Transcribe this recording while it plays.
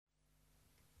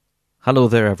Hello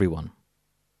there, everyone.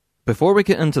 Before we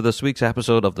get into this week's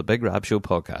episode of the Big Rab Show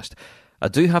podcast, I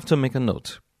do have to make a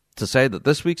note to say that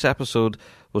this week's episode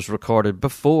was recorded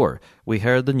before we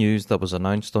heard the news that was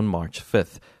announced on March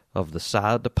 5th of the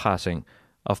sad passing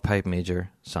of Pipe Major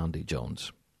Sandy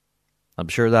Jones. I'm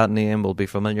sure that name will be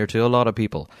familiar to a lot of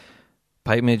people.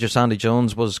 Pipe Major Sandy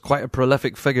Jones was quite a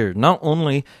prolific figure, not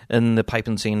only in the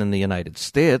piping scene in the United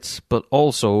States, but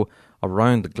also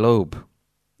around the globe.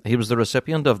 He was the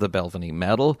recipient of the Belvany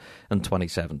Medal in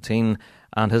 2017,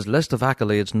 and his list of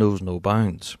accolades knows no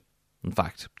bounds. In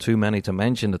fact, too many to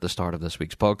mention at the start of this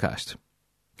week's podcast.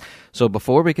 So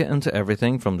before we get into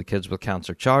everything from the Kids with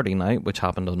Cancer charity night, which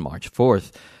happened on March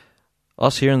 4th,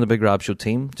 us here in the Big Rab Show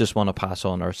team just want to pass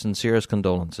on our sincerest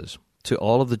condolences to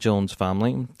all of the Jones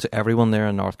family, to everyone there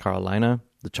in North Carolina,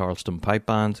 the Charleston Pipe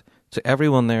Band, to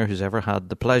everyone there who's ever had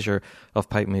the pleasure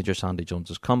of Pipe Major Sandy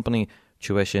Jones's company,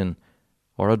 tuition,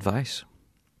 or advice.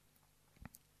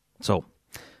 So,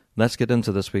 let's get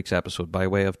into this week's episode by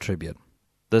way of tribute.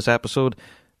 This episode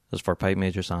is for Pipe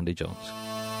Major Sandy Jones.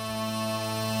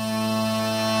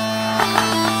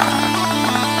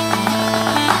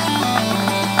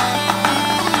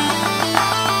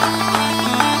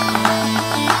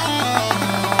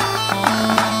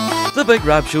 The Big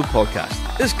Rab Show podcast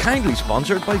is kindly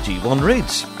sponsored by G1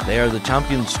 Reeds. They are the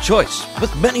champion's choice,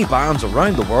 with many bands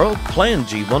around the world playing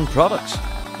G1 products,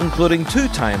 including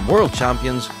two-time world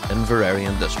champions in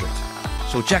Verarian District.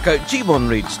 So check out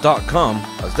g1reeds.com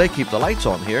as they keep the lights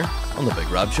on here on the Big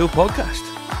Rab Show podcast.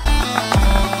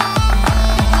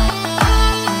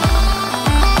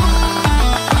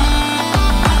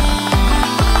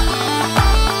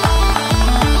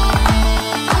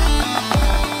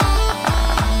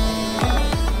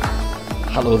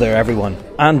 Hello there, everyone,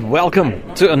 and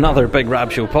welcome to another Big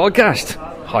Rab Show podcast.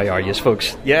 How are yous,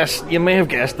 folks? Yes, you may have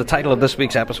guessed, the title of this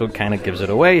week's episode kind of gives it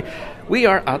away. We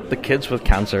are at the Kids with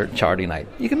Cancer charity night.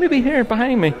 You can maybe hear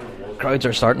behind me. Crowds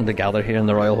are starting to gather here in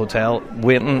the Royal Hotel,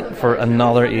 waiting for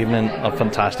another evening of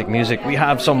fantastic music. We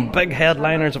have some big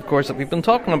headliners, of course, that we've been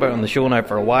talking about on the show now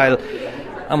for a while.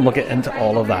 And we'll get into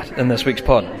all of that in this week's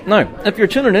pod. Now, if you're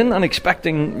tuning in and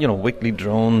expecting, weekly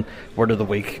drone, word of the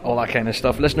week, all that kind of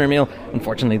stuff, listener mail,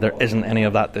 unfortunately there isn't any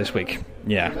of that this week.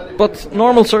 Yeah. But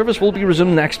normal service will be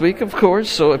resumed next week, of course,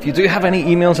 so if you do have any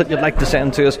emails that you'd like to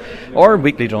send to us, or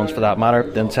weekly drones for that matter,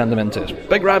 then send them in to us.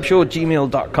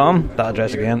 BigRabShow@gmail.com, that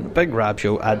address again,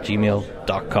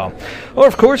 BigRabShow@gmail.com. Or,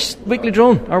 of course, Weekly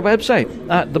Drone, our website,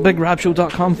 at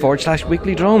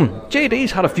thebigrabshow.com/weekly drone.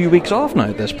 JD's had a few weeks off now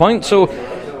at this point, so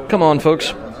come on,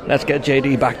 folks, let's get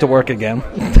JD back to work again.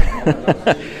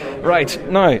 Right,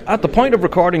 now, at the point of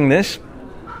recording this,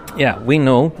 we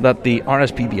know that the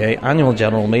RSPBA annual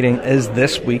general meeting is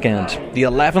this weekend, the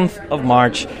 11th of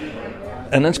March,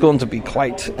 and it's going to be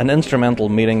quite an instrumental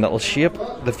meeting that will shape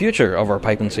the future of our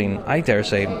piping scene, I dare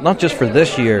say, not just for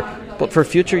this year, but for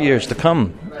future years to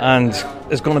come, and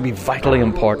is going to be vitally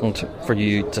important for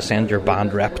you to send your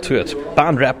band rep to it.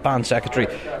 Band rep, band secretary,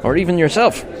 or even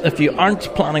yourself. If you aren't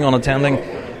planning on attending,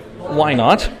 why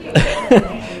not?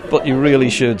 But you really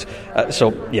should.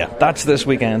 That's this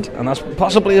weekend, and that's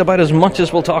possibly about as much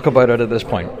as we'll talk about it at this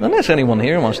point. Unless anyone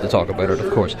here wants to talk about it,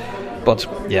 of course. But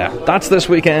yeah, that's this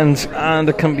weekend, and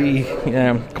it can be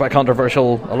quite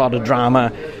controversial, a lot of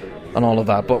drama, and all of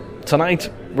that. But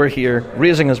tonight, we're here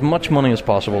raising as much money as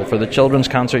possible for the Children's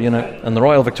Cancer Unit in the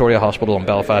Royal Victoria Hospital in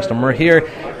Belfast, and we're here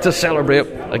to celebrate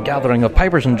a gathering of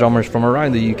pipers and drummers from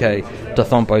around the UK to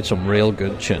thump out some real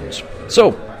good tunes.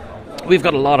 So, we've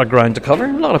got a lot of ground to cover,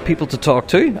 a lot of people to talk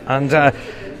to, and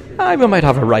we might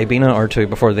have a Ribena or two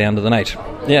before the end of the night.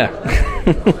 Yeah.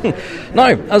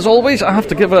 Now, as always, I have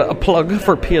to give a plug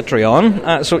for Patreon.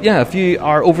 If you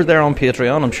are over there on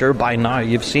Patreon, I'm sure by now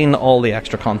you've seen all the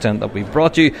extra content that we've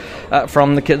brought you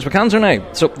from the Kids with Cancer now.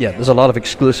 So, there's a lot of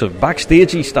exclusive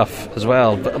backstagey stuff as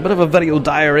well. A bit of a video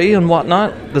diary and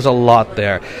whatnot. There's a lot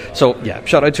there. So,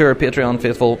 shout out to our Patreon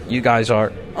faithful. You guys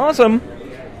are awesome.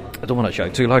 I don't want to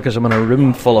shout too loud because I'm in a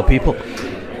room full of people.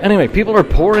 Anyway, people are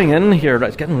pouring in here.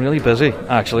 It's getting really busy,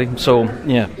 actually. So,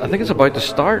 I think it's about to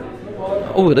start.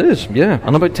 Oh, it is,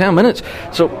 in about 10 minutes.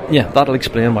 So, that'll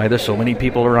explain why there's so many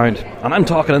people around. And I'm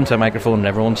talking into a microphone and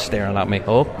everyone's staring at me.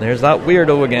 Oh, there's that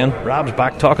weirdo again. Rab's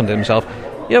back talking to himself.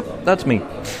 Yep, that's me.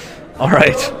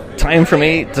 Alright, time for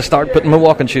me to start putting my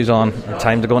walking shoes on. And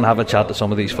time to go and have a chat to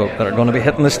some of these folk that are going to be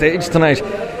hitting the stage tonight.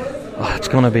 Oh, it's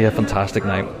going to be a fantastic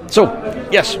night. So,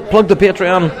 yes, plug the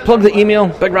Patreon, plug the email,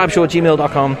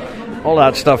 bigrabshow@gmail.com, all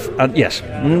that stuff. And yes,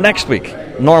 next week,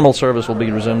 normal service will be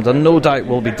resumed, and no doubt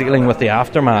we'll be dealing with the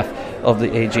aftermath of the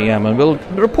AGM, and we'll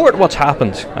report what's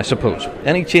happened, I suppose.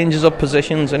 Any changes of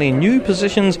positions, any new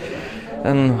positions,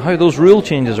 and how those rule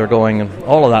changes are going and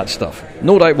all of that stuff.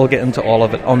 No doubt we'll get into all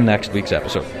of it on next week's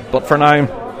episode. But for now,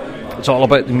 it's all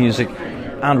about the music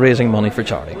and raising money for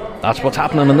charity. That's what's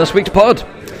happening in this week's pod.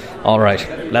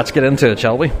 Alright, let's get into it,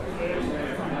 shall we?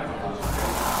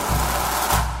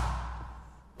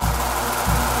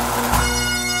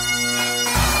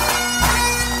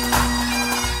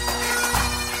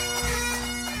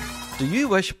 Do you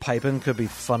wish piping could be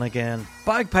fun again?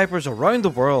 Bagpipers around the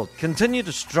world continue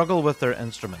to struggle with their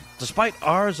instrument, despite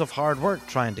hours of hard work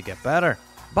trying to get better.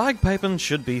 Bagpiping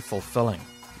should be fulfilling.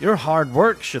 Your hard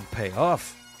work should pay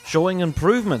off, showing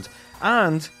improvement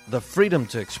and the freedom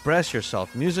to express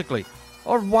yourself musically.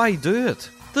 Or why do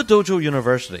it? The Dojo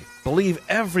University believe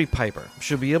every piper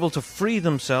should be able to free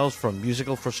themselves from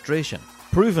musical frustration,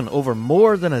 proven over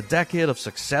more than a decade of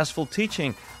successful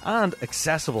teaching and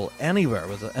accessible anywhere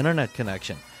with an internet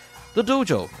connection. The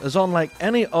Dojo is unlike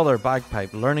any other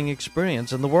bagpipe learning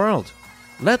experience in the world.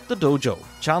 Let the Dojo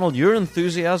channel your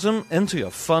enthusiasm into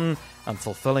a fun and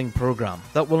fulfilling program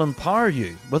that will empower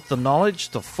you with the knowledge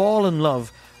to fall in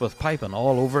love with piping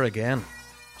all over again.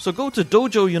 So go to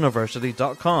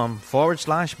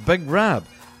dojouniversity.com/BigRab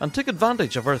and take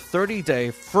advantage of our 30-day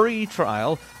free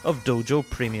trial of Dojo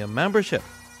Premium membership.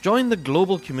 Join the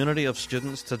global community of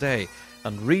students today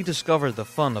and rediscover the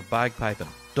fun of bagpiping.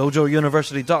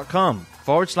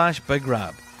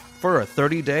 dojouniversity.com/BigRab for a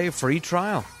 30-day free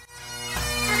trial.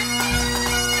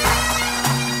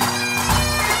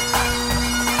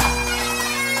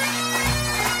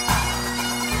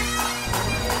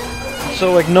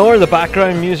 So ignore the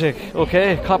background music,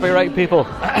 okay? Copyright people.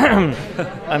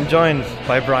 I'm joined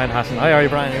by Brian Hassan. How are you,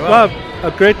 Brian? You well?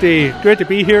 Great to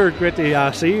be here. Great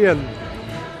to see you.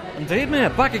 Indeed,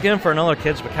 mate. Back again for another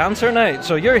Kids with Cancer night.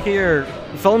 So you're here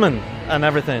filming and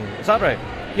everything. Is that right?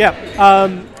 Yeah.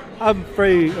 I've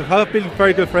been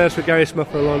very good friends with Gary Smith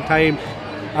for a long time.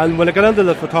 And when I got into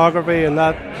the photography and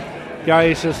that,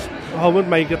 Gary says, I wouldn't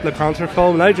mind getting a concert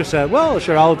film. And I just said, well,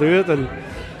 sure, I'll do it. And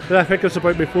I think it's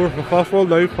about my fourth or fifth one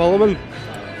now filming,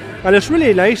 and it's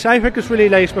really nice. I think it's really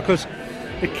nice because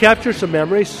it captures the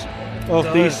memories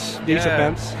of these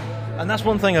events. And that's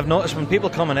one thing I've noticed when people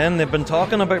coming in, they've been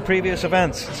talking about previous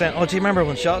events, saying, "Oh, do you remember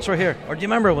when Shots were here? Or do you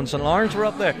remember when St. Lawrence were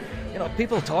up there?" You know,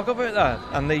 people talk about that,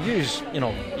 and they use,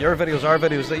 your videos, our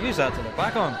videos. They use that to look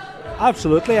back on.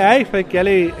 Absolutely, I think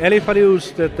any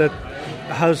videos that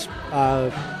has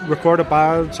recorded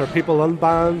bands or people in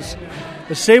bands.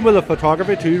 The same with the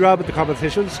photography too, Rob, at the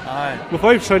competitions. Aye.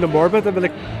 Without sounding morbid, I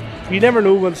mean, you never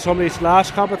know when somebody's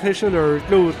last competition or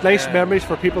nice memories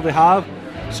for people to have.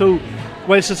 So,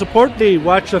 whilst it's important to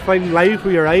watch the thing live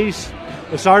with your eyes,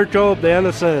 it's our job then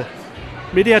as a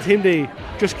media team to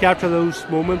just capture those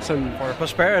moments and for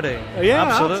prosperity. Yeah,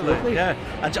 absolutely. Yeah,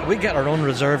 and we get our own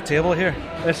reserved table here.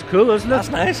 It's cool, isn't it? That's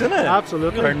nice, isn't it?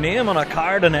 Absolutely. Got our name on a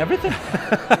card and everything.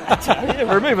 I tell you,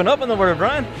 we're moving up in the world,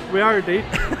 Brian. We are indeed.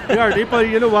 But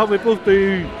you know what? We both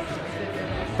do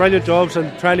brilliant jobs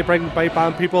and trying to bring by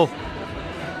band people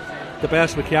the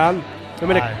best we can. I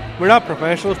mean, we're not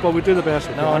professionals, but we do the best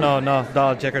we can.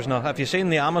 No, Jickers, no. If you've seen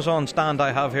the Amazon stand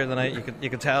I have here tonight, you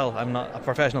could tell I'm not a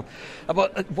professional.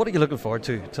 But what are you looking forward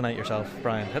to tonight yourself,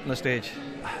 Brian, hitting the stage?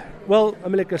 Well, I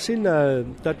mean, I've seen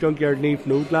that young girl, Niamh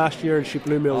Node, last year, and she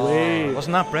blew me away.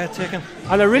 Wasn't that breathtaking?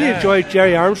 And I really enjoyed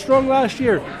Jerry Armstrong last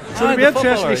year. So it'll be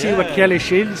interesting to see what Kelly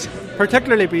Shields,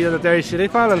 particularly being a Derry City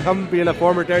fan and him being a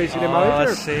former Derry City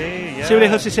manager. See what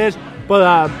he says.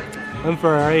 But I'm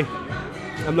Ferrari.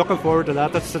 I'm looking forward to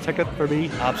that. That's the ticket for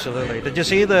me. Absolutely. Did you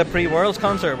see the pre-Worlds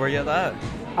concert? Were you at that?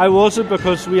 I wasn't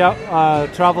because we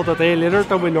travelled a day later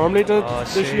than we normally did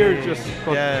this year.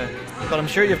 But I'm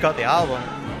sure you've got the album.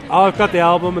 I've got the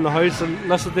album in the house and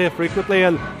listen to it frequently,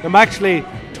 and I'm actually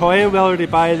toying whether to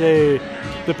buy the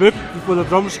book with the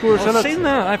drum scores in it. I've seen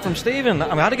that from Stephen.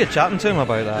 I had to get chatting to him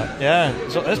about that. Yeah,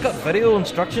 so it's got video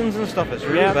instructions and stuff. It's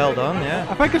really well done. Yeah,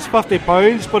 I think it's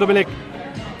 £50, but I mean,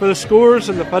 for the scores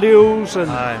and the videos,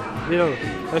 and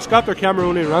it's got their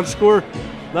Cameroni rant score.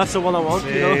 That's the one I want.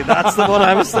 That's the one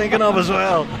I was thinking of as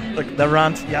well. The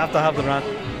rant. You have to have the rant.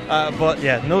 But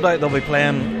yeah, no doubt they'll be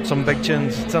playing some big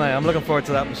tunes tonight. I'm looking forward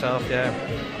to that myself. Yeah.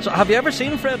 So, have you ever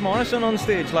seen Fred Morrison on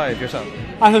stage live yourself?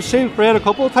 I have seen Fred a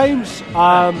couple of times.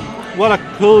 What a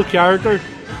cool character!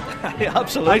 Yeah,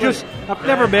 absolutely. I've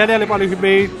never met anybody who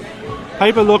made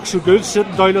piping look so good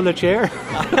sitting down in the chair.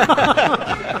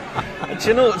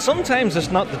 But sometimes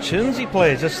it's not the tunes he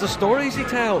plays; it's the stories he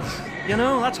tells.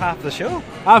 That's half the show.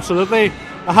 Absolutely.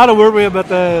 I had a word with him at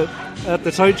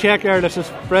the sound check there, and I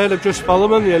says, Fred, I'm just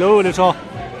filming, and it's all,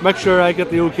 make sure I get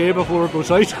the okay before it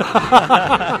goes out.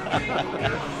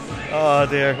 Oh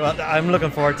dear. Well, I'm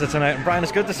looking forward to tonight. And Brian,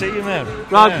 it's good to see you, man.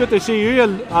 Rob, good to see you,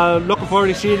 and looking forward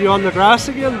to seeing you on the grass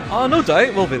again. Oh, no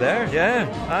doubt we'll be there. Yeah.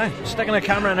 Aye. Sticking a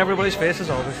camera in everybody's faces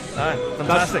always. Aye.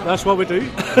 Fantastic. That's what we do.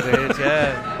 Indeed,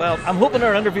 yeah. Well, I'm hoping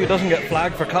our interview doesn't get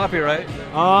flagged for copyright.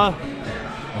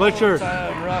 But sure.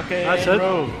 Rock and That's it.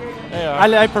 roll.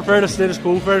 I prefer the status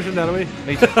quo version anyway.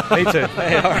 Me too. Me too.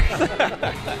 They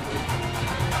are.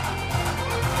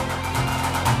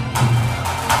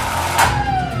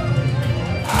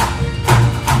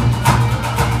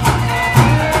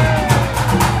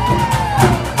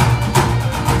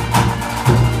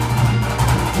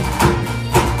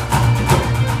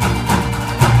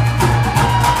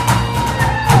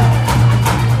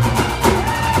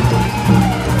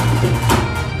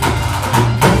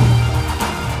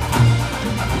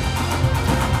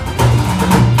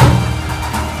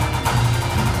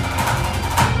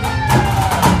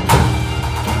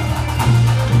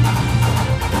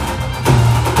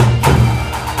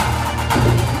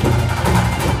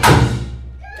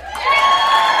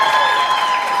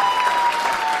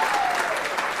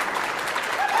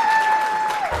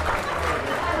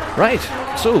 Right,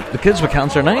 so the Kids with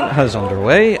Cancer Night has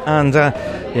underway, and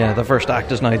the first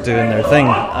act is now doing their thing,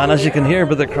 and as you can hear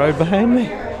by the crowd behind me,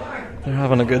 they're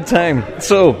having a good time.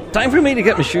 So, time for me to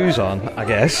get my shoes on, I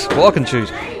guess, walking shoes,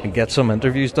 and get some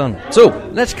interviews done. So,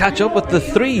 let's catch up with the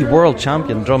 3 world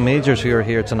champion drum majors who are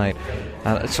here tonight.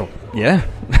 Let's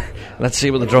see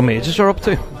what the drum majors are up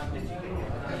to.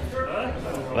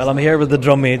 Well, I'm here with the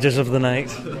drum majors of the night.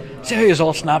 See how you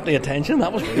all snapped the attention?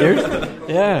 That was weird.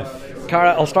 Yeah.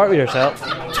 Cara, I'll start with yourself.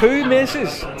 2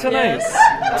 maces tonight.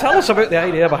 Yes. Tell us about the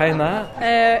idea behind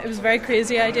that. It was a very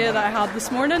crazy idea that I had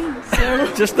this morning.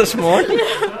 So Just this morning?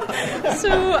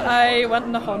 So I went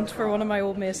on a hunt for one of my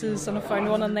old maces and I found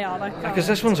one in the attic. Because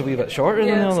this one's a wee bit shorter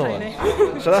than the it's other tiny.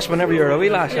 one. So that's whenever you're a wee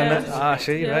lash, isn't it? Yeah. Ah,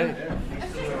 see, Yeah. right.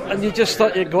 And you just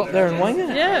thought you'd go up there and wing it?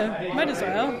 Yeah, might as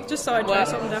well. Just thought I'd try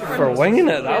something different. For winging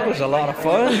it, that was a lot of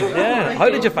fun. Yeah. How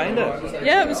did you find it?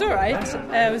 Yeah, it was alright.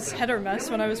 It was hit or miss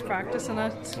when I was practicing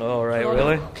it. Oh, right, A lot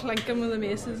really? of clinking with the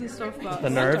maces and stuff. But The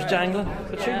it's nerves alright. jangling?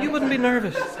 But sure, you wouldn't be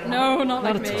nervous. No, not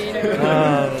like me.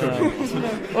 No.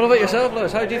 What about yourself,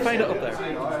 Lewis? How did you find it up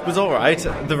there? It was alright.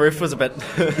 The roof was a bit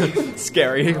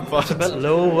scary, but A bit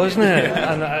low, wasn't it?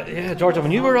 And Georgia,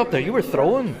 when you were up there, you were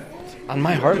throwing. And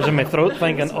my heart was in my throat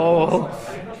thinking, oh,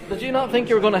 did you not think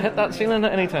you were going to hit that ceiling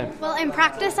at any time? Well, in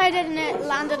practice I did and it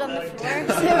landed on the floor,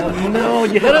 so No,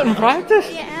 you hit it in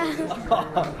practice?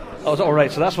 yeah. Oh, all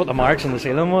right, so that's what the marks in the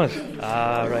ceiling was?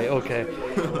 Ah, right, okay.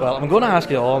 Well, I'm going to ask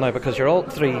you all now, because you're all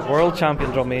 3 world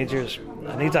champion drum majors.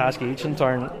 I need to ask you each in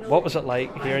turn, what was it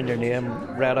like hearing your name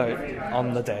read out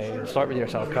on the day? I'll start with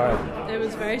yourself, Cara. It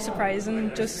was very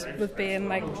surprising, just with being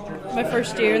like my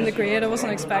first year in the grade. I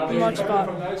wasn't expecting much, but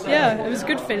yeah, it was a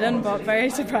good feeling, but very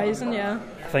surprising, yeah.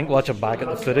 I think watching back at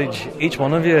the footage, each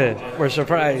one of you were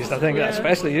surprised. I think,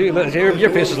 especially you, Liz, your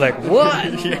face was like,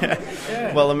 what?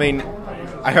 yeah. Well, I mean,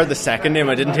 I heard the second name.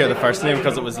 I didn't hear the first name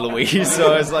because it was Louise.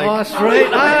 So I was like, Oh, that's right.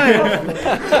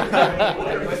 Aye.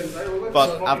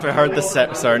 but after I heard the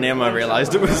surname, I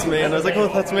realised it was me, and I was like, oh,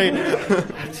 that's me.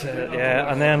 That's it,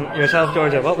 yeah. And then yourself,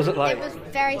 Georgia, what was it like? It was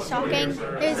very shocking.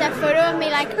 There's a photo of me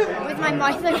like with my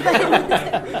mouth open.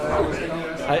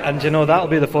 And you know, that'll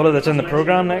be the photo that's in the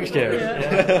programme next year.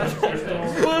 Yeah.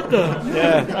 What the?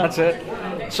 Yeah, that's it.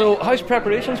 So, how's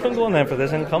preparations been going then for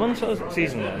this incoming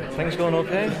season then? Things going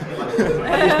okay? Have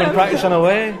you been practising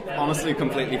away? Honestly,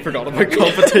 completely forgot about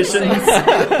competitions.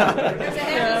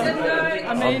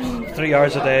 I mean, 3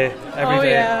 hours a day, every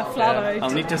day. flat I'll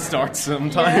out. need to start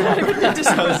sometime. I would need to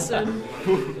start soon.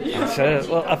 That's it.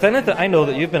 Well, if anything, I know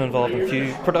that you've been involved in a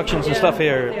few productions and stuff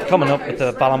here coming up with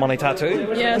the Ballymoney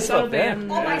Tattoo. Yes, and that'll stuff, be in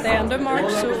the end of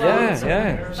March. So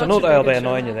Yeah. So no doubt I'll be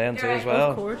annoying you then too as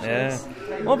well. Of course, Yeah. yes.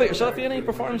 What about yourself? You any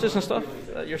performances and stuff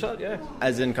yourself? Yeah.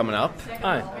 As in coming up?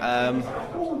 Aye.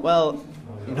 Well,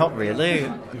 not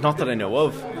really. Not that I know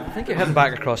of. I think you're heading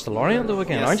back across the Lorient though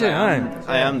again, aren't you?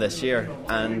 I am this year,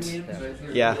 and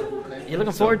yeah, You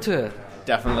looking forward to it?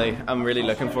 definitely. I'm really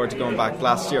looking forward to going back.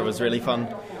 Last year was really fun.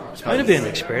 It's going to be an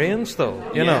experience though,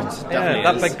 you Yeah, know. it definitely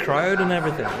that is. big crowd and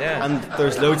everything. Yeah. And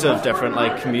there's loads of different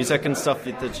like music and stuff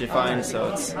that you find,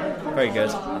 so it's very good.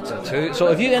 So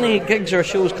have you any gigs or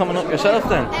shows coming up yourself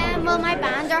then? Well, my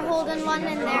band are holding one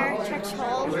in their church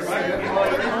hall, so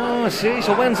Oh, I see.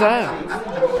 So when's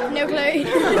that? no clue.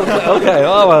 Okay,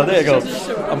 oh well, there you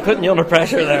go. I'm putting you under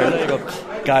pressure there. There you go.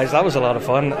 Guys, that was a lot of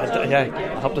fun.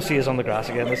 I hope to see us on the grass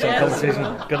again this incoming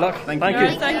season. Good luck. Thank you.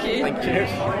 Alright, thank you. Cheers.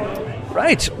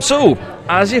 Right, so,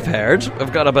 as you've heard,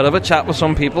 I've got a bit of a chat with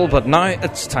some people, but now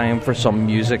it's time for some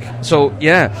music. So,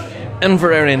 yeah,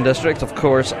 Inverarian District, of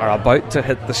course, are about to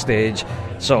hit the stage.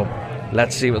 So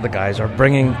let's see what the guys are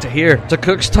bringing to here, to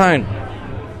Cookstown.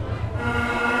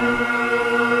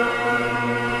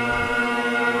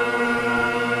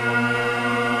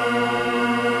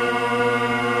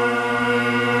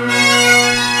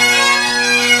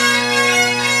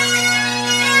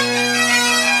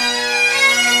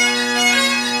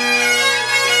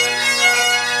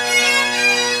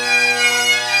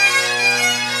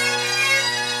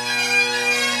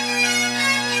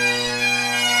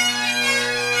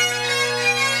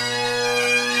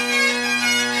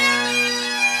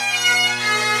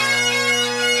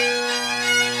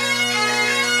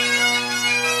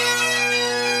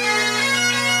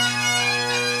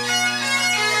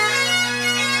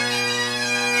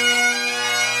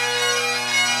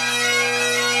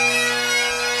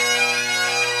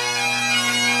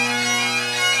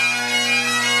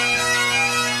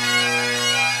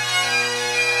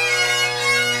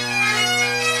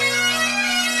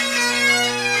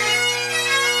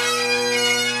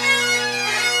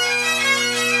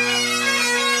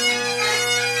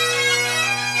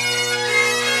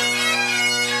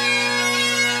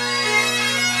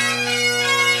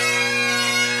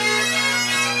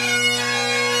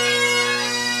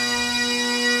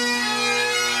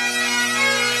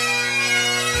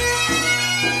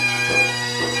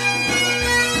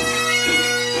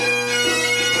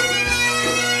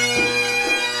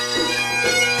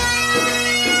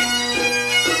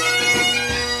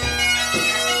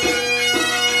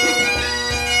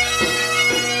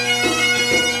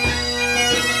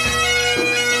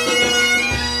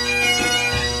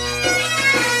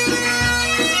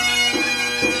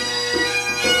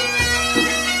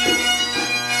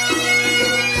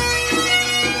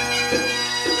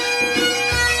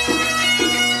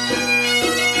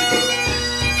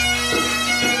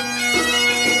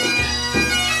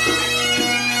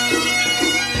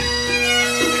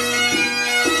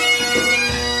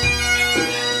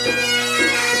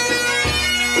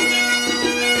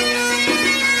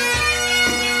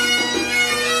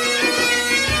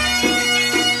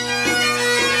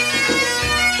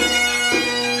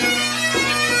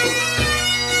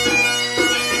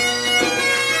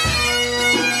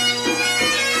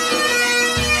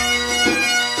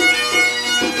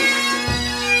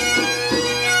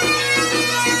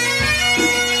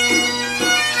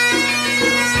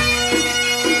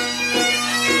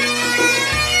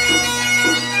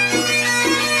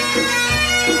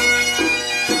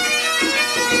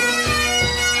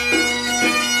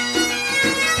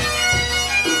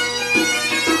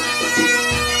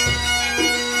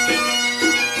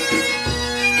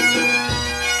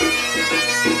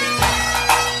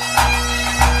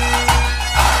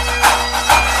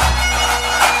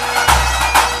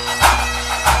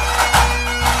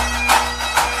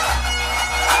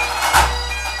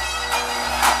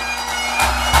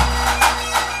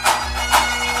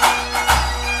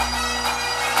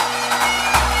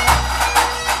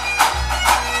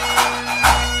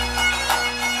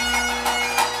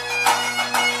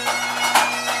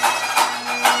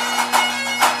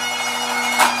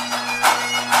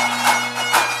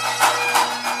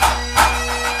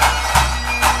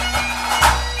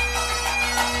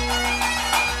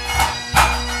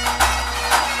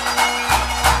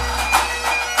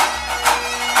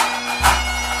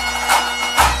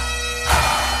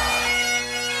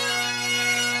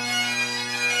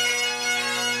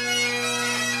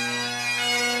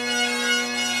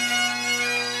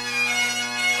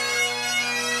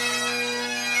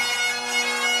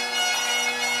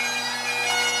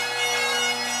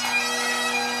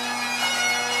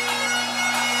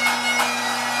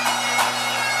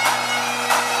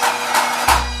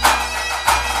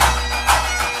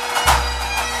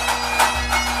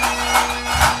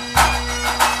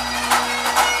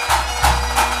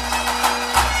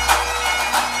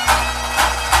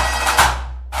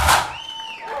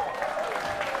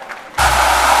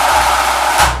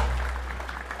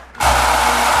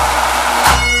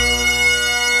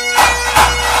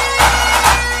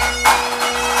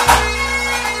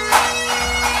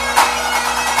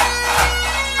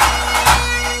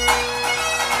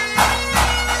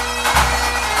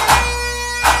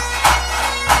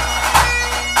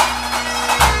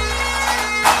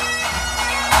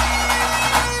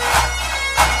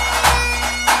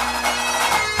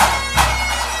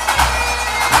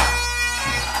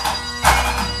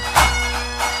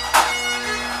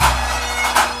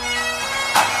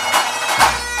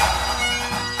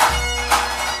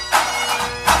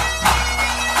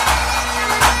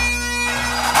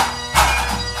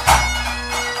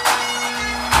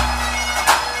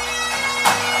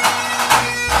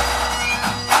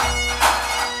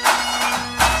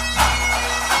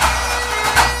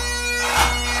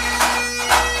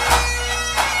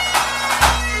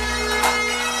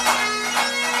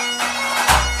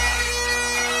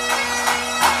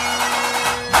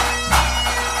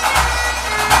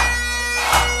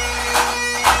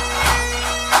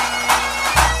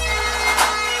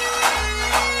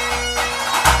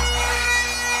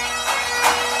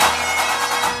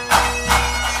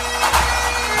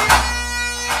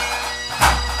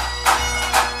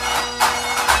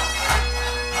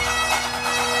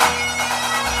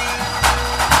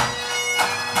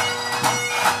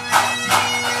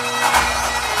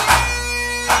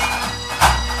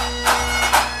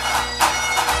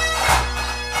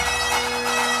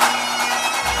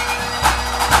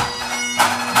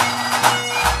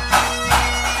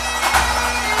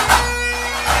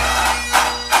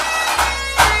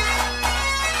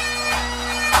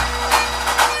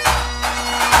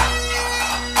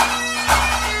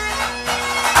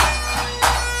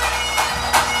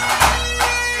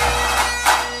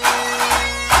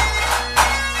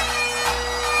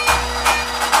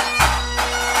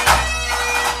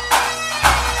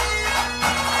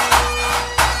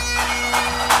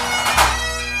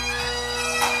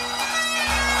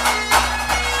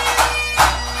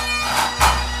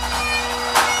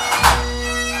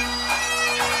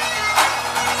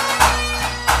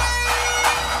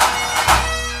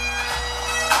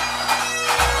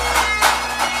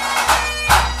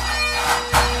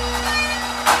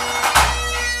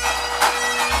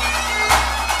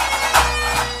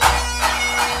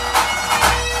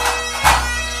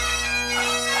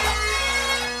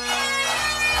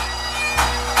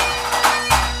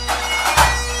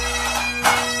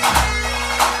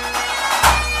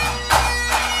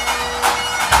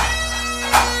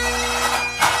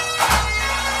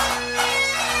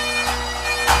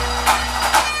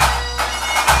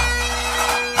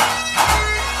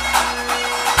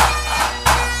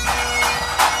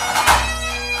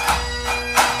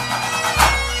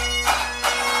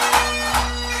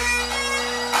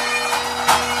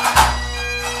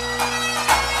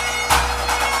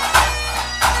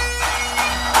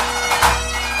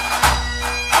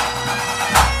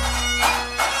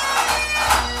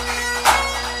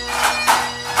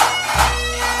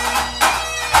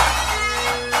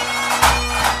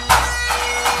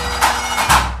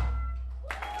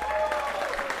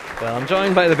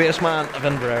 joined by the bass man of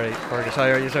Inverary. Fergus, how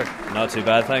are you, sir? Not too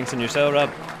bad, thanks. And yourself, Rob?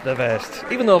 The best.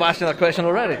 Even though I've asked you that question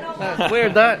already.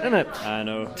 Weird that, isn't it? I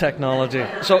know. Technology.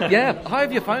 So, yeah, how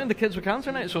have you found the Kids with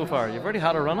Cancer night so far? You've already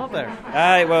had a run up there.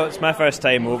 Aye, well, it's my first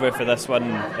time over for this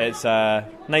one. It's a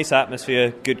nice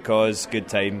atmosphere, good cause, good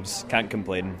times. Can't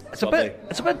complain. It's a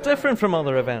bit different from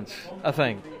other events, I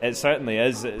think. It certainly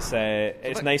is. It's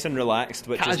nice and relaxed,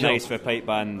 which is nice for pipe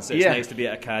bands. It's nice to be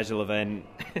at a casual event.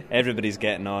 Everybody's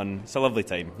getting on. It's a lovely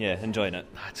time. Yeah, enjoying it.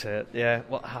 That's it. Yeah.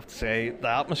 Well, I have to say, the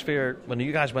atmosphere, when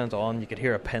you guys went on, you could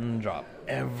hear a pin drop.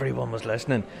 Everyone was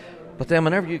listening. But then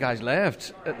whenever you guys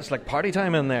left, it's like party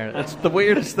time in there. It's the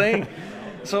weirdest thing.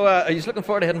 So are you looking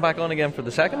forward to heading back on again for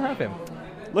the second half game?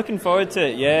 Looking forward to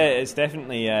it, yeah. It's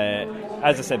definitely,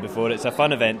 as I said before, it's a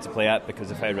fun event to play at because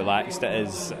of how relaxed it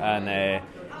is, and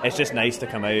it's just nice to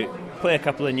come out, play a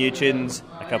couple of new tunes,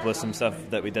 a couple of some stuff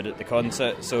that we did at the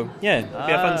concert. So yeah, it'll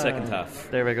be a fun second half.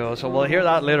 There we go. So we'll hear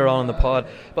that later on in the pod.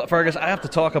 But Fergus, I have to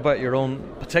talk about your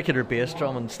own particular bass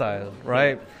drumming style,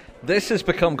 right? This has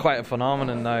become quite a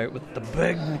phenomenon now with the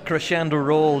big crescendo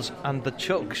rolls and the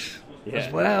chokes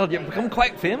as well. You've become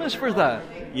quite famous for that.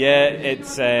 Yeah,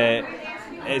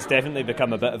 it's definitely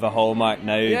become a bit of a hallmark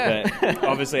now. Yeah. But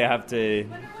obviously I have to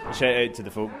shout out to the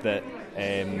folk that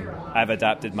I've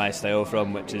adapted my style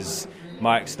from, which is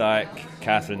Mark Stark,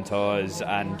 Catherine Tawes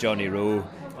and Johnny Rowe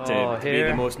to be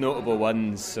the most notable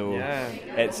ones. So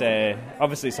it's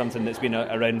obviously something that's been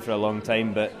around for a long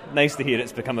time, but nice to hear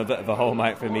it's become a bit of a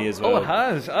hallmark for me as well. Oh, it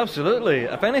has, absolutely.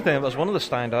 If anything, it was one of the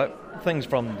standout things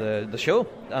from the show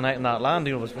A Night in That Land.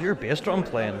 You know, was your bass drum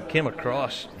playing came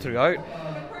across throughout.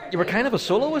 You were kind of a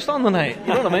soloist on the night,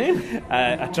 you know what I mean?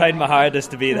 I tried my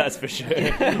hardest to be, that's for sure.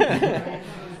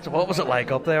 So what was it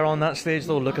like up there on that stage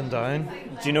though, looking down?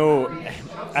 Do you know,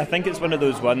 I think it's one of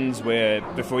those ones where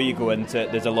before you go into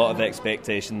it there's a lot of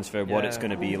expectations for what it's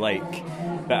going to be like,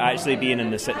 but actually being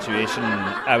in the situation,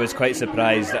 I was quite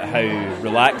surprised at how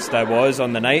relaxed I was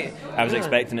on the night. I was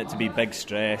expecting it to be big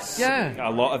stress, a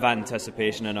lot of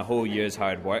anticipation and a whole year's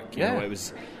hard work. You know, it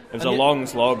was a long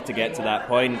slog to get to that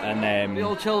point, and we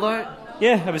all chilled out.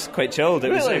 Yeah, I was quite chilled.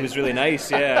 It was really nice.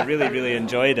 Yeah, I really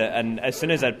enjoyed it. And as soon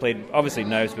as I'd played, obviously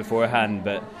nerves beforehand,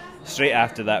 but straight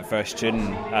after that first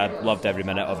tune, I loved every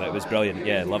minute of it. It was brilliant.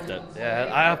 Yeah, loved it.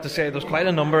 Yeah, I have to say, there's quite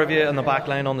a number of you in the back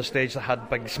line on the stage that had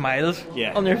big smiles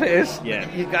on your face.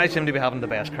 Yeah, you guys seem to be having the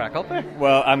best crack up there.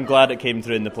 Well, I'm glad it came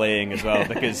through in the playing as well,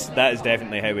 because that is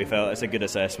definitely how we felt. It's a good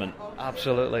assessment.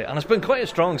 Absolutely, and it's been quite a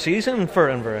strong season for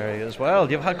Inverary as well.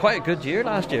 You've had quite a good year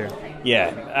last year.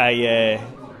 Yeah, I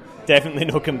definitely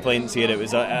no complaints here. It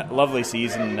was a lovely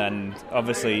season, and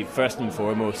obviously first and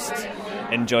foremost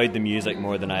enjoyed the music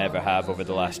more than I ever have over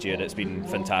the last year. It's been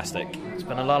fantastic. It's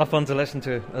been a lot of fun to listen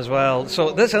to as well.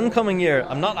 So this incoming year,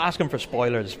 I'm not asking for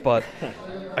spoilers, but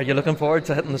are you looking forward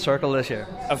to hitting the circle this year?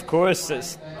 Of course,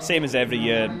 it's same as every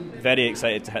year. Very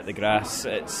excited to hit the grass.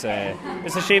 It's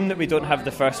a shame that we don't have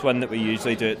the first one that we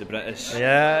usually do at the British.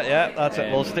 Yeah, that's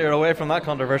it. We'll steer away from that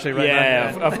controversy right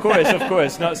now. Yeah, of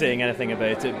course. Not saying anything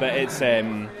about it, but it's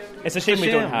a shame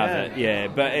we don't have it. Yeah,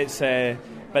 but it's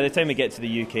by the time we get to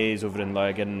the UK's over in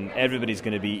Lurgan, everybody's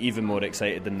going to be even more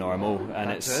excited than normal,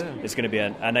 and it's going to be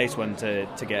a nice one to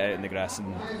get out in the grass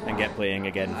and get playing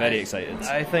again. Very excited.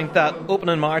 I think that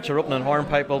opening march or opening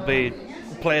hornpipe will be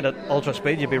played at ultra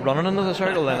speed. You'll be running into the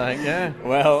circle then, I think.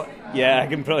 Well, I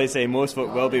can probably say most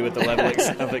folk will be with the level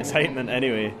of excitement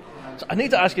anyway. So I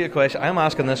need to ask you a question. I'm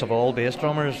asking this of all bass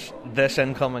drummers this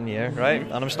incoming year, right?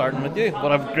 And I'm starting with you.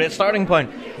 What a great starting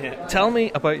point. Yeah. Tell me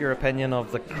about your opinion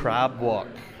of the crab walk.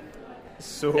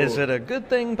 So, is it a good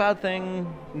thing, bad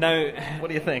thing? Now, what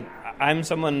do you think? I'm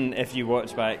someone, if you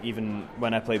watch back even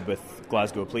when I played with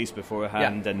Glasgow Police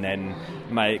beforehand, and then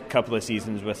my couple of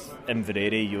seasons with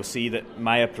Inverary, you'll see that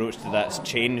my approach to that's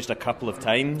changed a couple of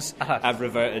times. I've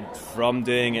reverted from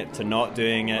doing it to not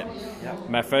doing it.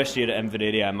 My first year at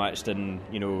Inverary, I marched in,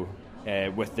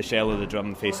 with the shell of the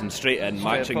drum facing straight in,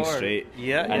 marching straight.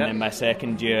 And then my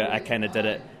second year, I kind of did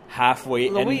it halfway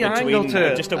in between,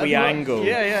 just a wee angle.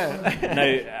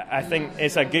 Now, I think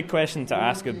it's a good question to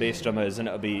ask of bass drummers, and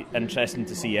it'll be interesting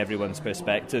to see everyone's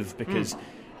perspective, because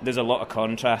there's a lot of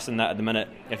contrast in that at the minute.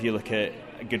 If you look at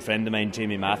a good friend of mine,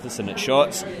 Jamie Matheson at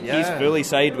Shots, he's fully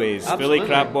sideways, fully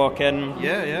crab walking.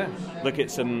 Look at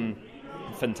some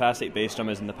fantastic bass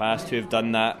drummers in the past who have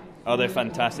done that. Other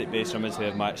fantastic bass drummers who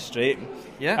have marched straight.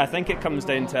 I think it comes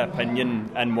down to opinion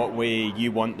and what way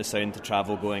you want the sound to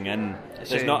travel going in.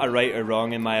 There's not a right or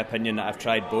wrong, in my opinion. I've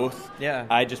tried both.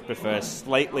 I just prefer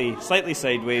slightly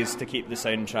sideways to keep the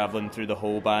sound travelling through the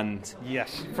whole band.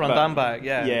 Front and back. I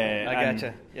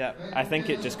getcha. Yeah, I think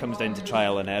it just comes down to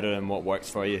trial and error and what works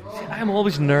for you. I'm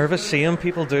always nervous seeing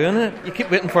people doing it. You keep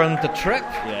waiting for them to trip.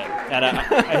 Yeah,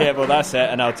 and yeah, well, that's it.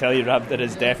 And I'll tell you, Rab, there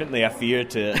is definitely a fear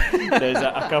to it. There's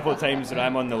a couple of times where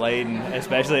I'm on the line,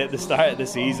 especially at the start of the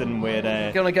season,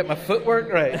 where gonna get my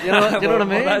footwork right. You know what I mean?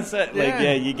 Well, that's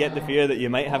it. You get the fear that you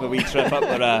might have a wee trip up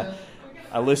or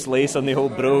a loose lace on the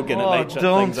old brogue, and it might trip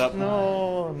things up.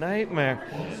 No, nightmare.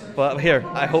 But here,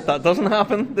 I hope that doesn't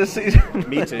happen this season.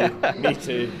 Me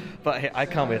too. But hey, I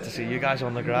can't wait to see you guys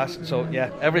on the grass. So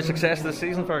yeah, every success this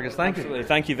season, Fergus. Thank you.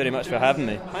 Thank you very much for having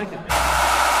me. Thank you.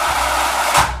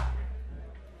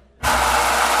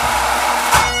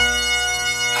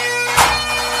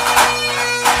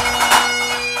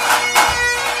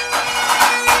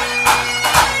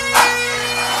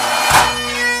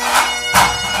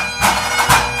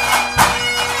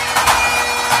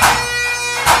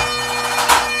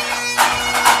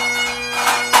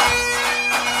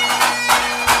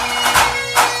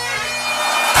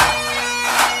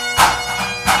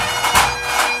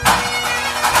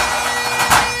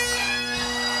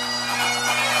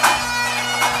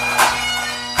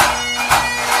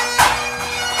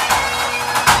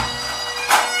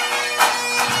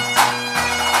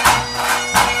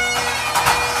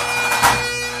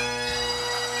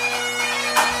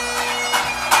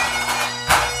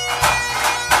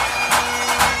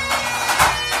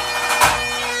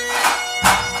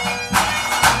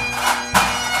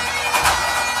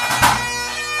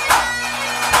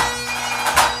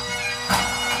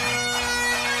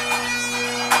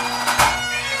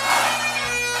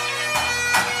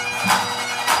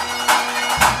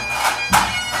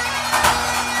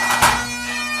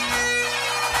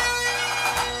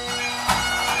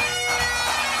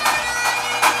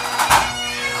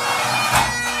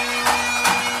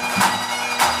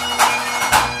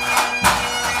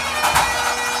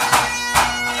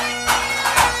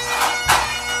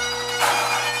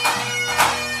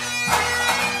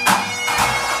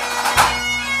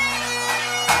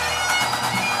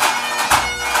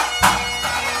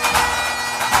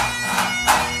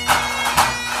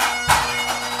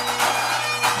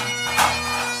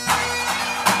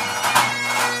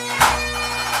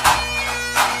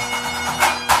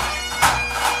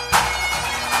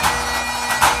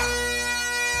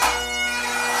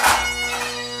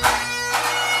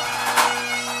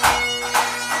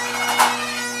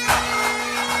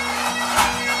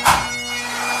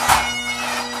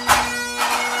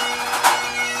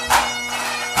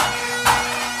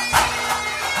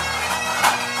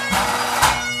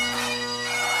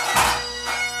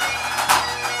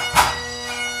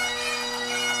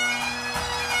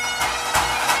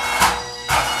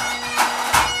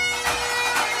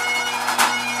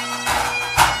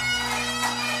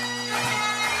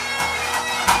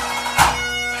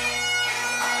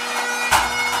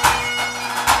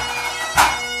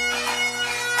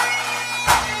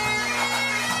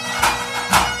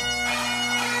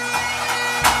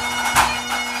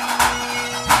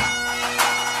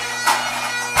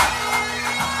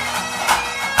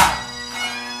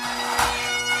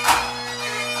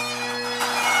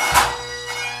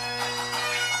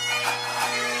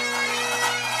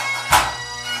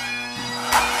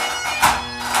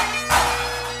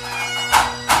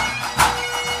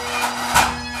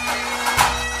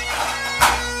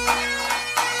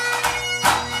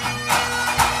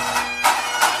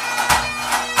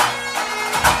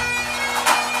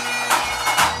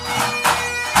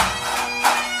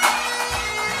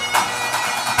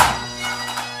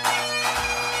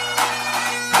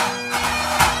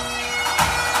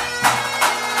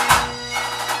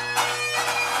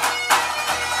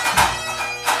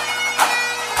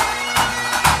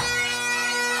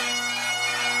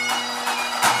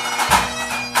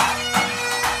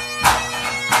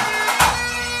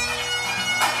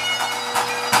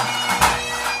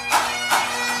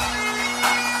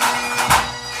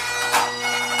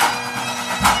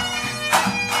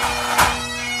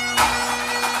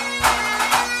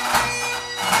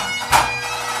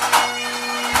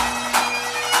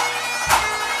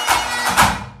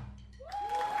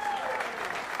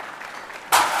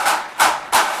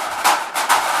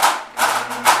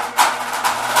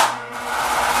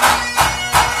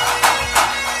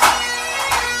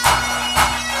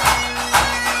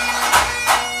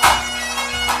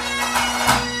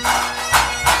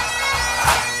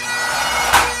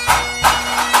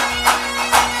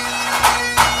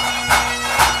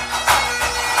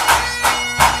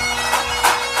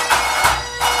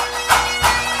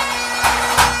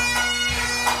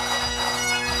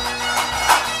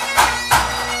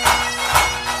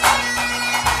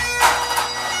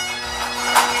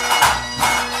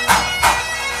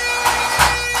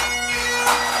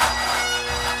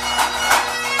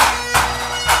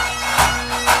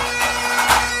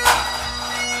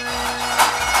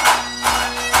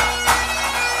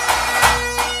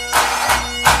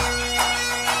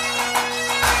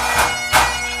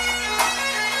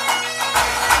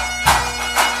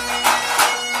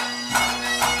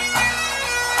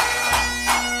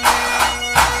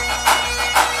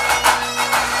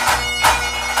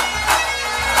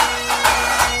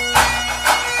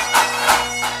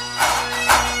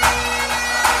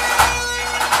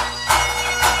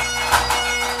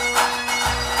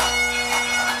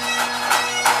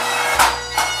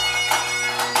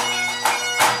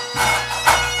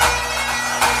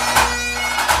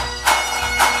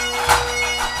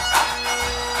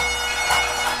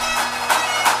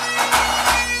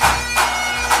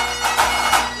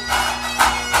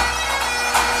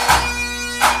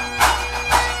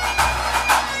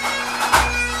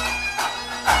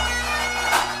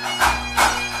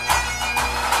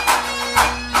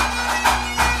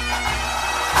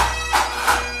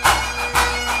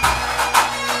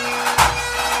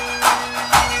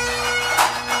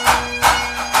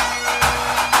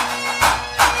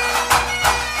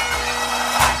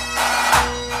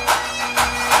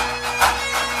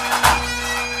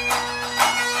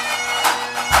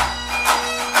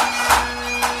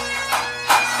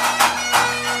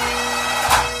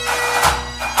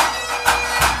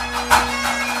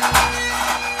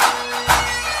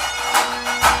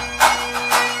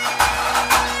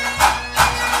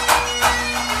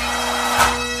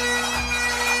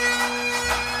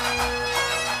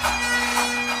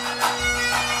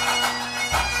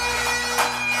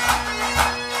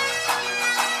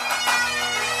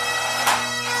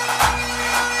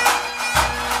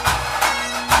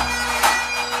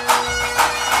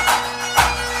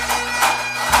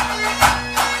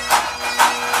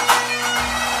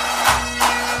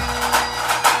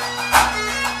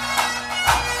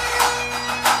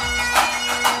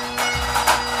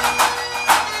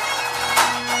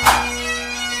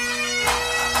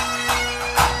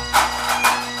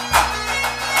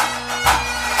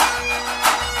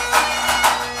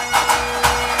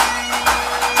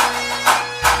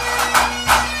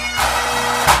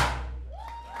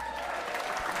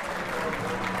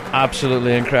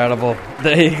 Absolutely incredible.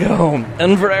 There you go.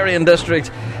 Inverary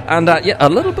District. And a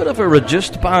little bit of a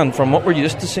reduced band from what we're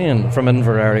used to seeing from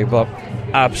Inverary, but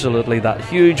absolutely that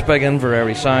huge big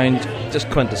Inverary sound, just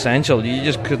quintessential. You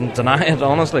just couldn't deny it,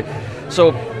 honestly.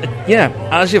 So,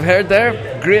 as you've heard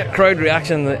there, great crowd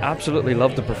reaction. They absolutely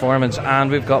loved the performance,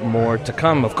 and we've got more to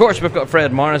come. Of course, we've got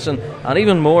Fred Morrison and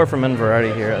even more from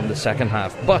Inverary here in the second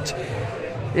half. But,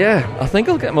 I think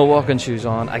I'll get my walking shoes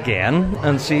on again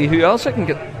and see who else I can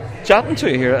get chatting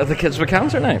to here at the Kids with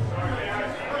Cancer now.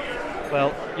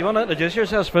 Well, you want to introduce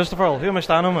yourselves first of all? Who am I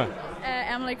standing with?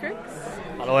 Emily Crooks.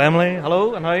 Hello, Emily.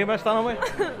 Hello, and how am I standing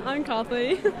with? I'm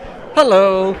Kathy.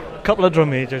 Hello. Couple of drum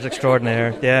majors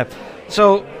extraordinaire. Yeah.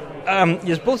 So,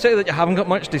 you both say that you haven't got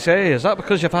much to say. Is that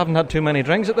because you haven't had too many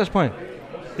drinks at this point?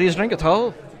 Do you drink at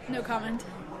all? No comment.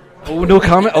 Oh, no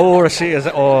comment? Oh, I see. Is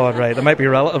it? Oh, right. There might be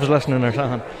relatives listening or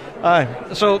something.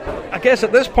 So, I guess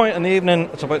at this point in the evening,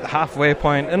 it's about the halfway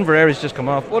point. Inverary's just come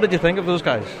off. What did you think of those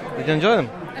guys? Did you enjoy them?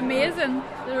 Amazing.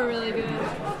 They were really good.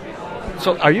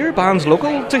 So, are your bands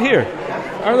local to here?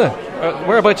 Are they?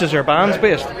 Whereabouts is your bands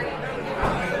based?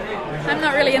 I'm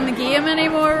not really in the game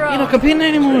anymore, Rob. You're not competing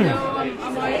anymore? No,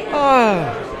 I'm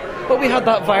out. But we had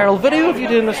that viral video of you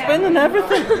doing the spin and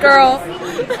everything. Girl.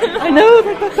 I know,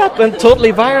 that went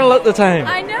totally viral at the time.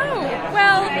 I know.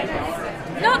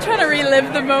 Well, not trying to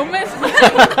relive the moment.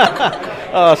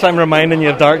 So I'm reminding you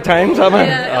of dark times, am I?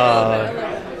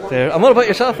 Yeah, dear. And what about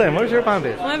yourself then? Where's your band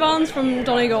based? my band's from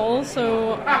Donegal,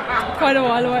 so quite a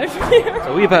while away from here.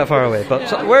 So a wee bit far away. But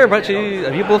so whereabouts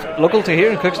are you both local to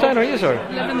here in Cookstown, are you, sir?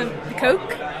 Live in the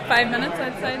Coke, 5 minutes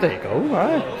outside. There you go,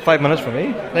 aye. 5 minutes from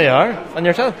me. There you are. And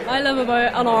yourself? I live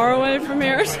about an hour away from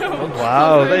here, so...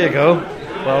 Wow, there you go.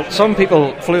 Well, some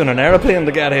people flew in an aeroplane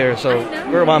to get here, so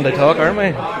we're one to talk, aren't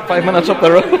we? 5 minutes up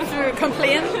the road. To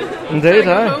complain. Indeed,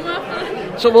 aye.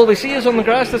 So will we see you on the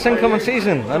grass this incoming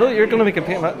season? I know you're going to be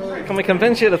competing. Can we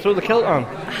convince you to throw the kilt on?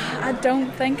 I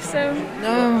don't think so.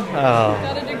 No. Oh.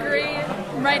 Got a degree,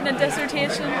 I'm writing a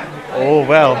dissertation. Oh,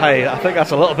 well, hey, I think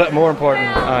that's a little bit more important.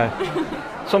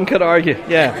 Aye. Some could argue,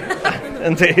 yeah.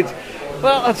 Indeed.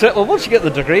 Well, that's it. Well, once you get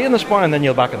the degree in the spine, then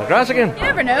you'll back in the grass again. You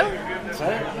never know.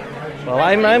 Well,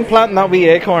 I'm planting that wee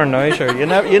acorn now, sure. You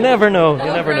never know. You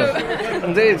never know.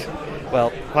 Indeed.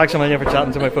 Well, thanks a million for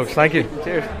chatting to my folks. Thank you.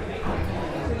 Cheers.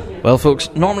 Well, folks,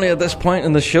 normally at this point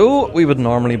in the show, we would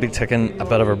normally be taking a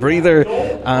bit of a breather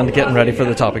and getting ready for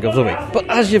the topic of the week. But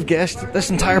as you've guessed,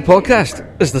 this entire podcast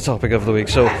is the topic of the week.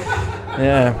 So,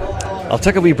 yeah, I'll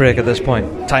take a wee break at this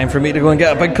point. Time for me to go and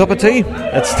get a big cup of tea.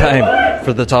 It's time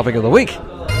for the topic of the week.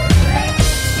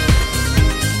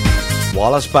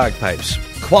 Wallace Bagpipes.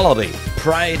 Quality,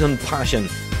 pride and passion,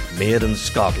 made in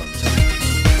Scotland.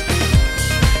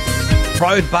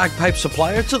 Proud bagpipe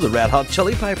supplier to the Red Hot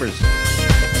Chili Pipers.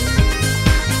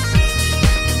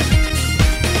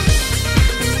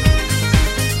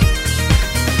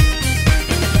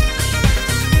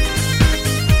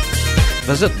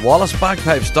 Visit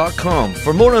wallacebagpipes.com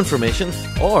for more information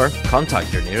or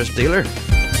contact your nearest dealer.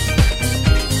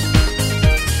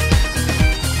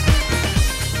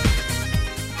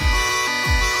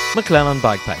 McLennan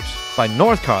Bagpipes by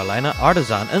North Carolina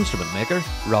artisan instrument maker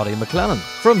Roddy McLennan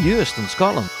from Euston,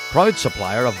 Scotland. Proud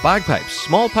supplier of bagpipes,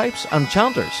 small pipes and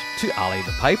chanters to Ali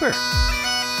the Piper.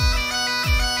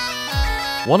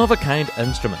 One-of-a-kind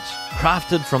instruments,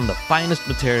 crafted from the finest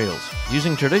materials,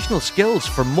 using traditional skills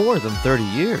for more than 30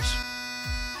 years.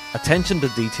 Attention to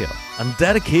detail and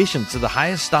dedication to the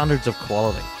highest standards of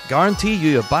quality guarantee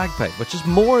you a bagpipe which is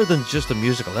more than just a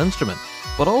musical instrument,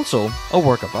 but also a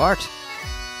work of art.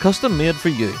 Custom made for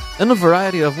you in a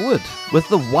variety of wood with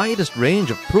the widest range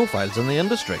of profiles in the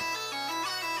industry.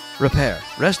 Repair,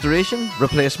 restoration,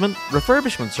 replacement,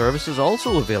 refurbishment services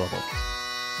also available.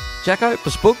 Check out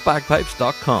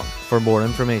bespokebagpipes.com for more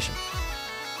information.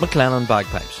 McLennan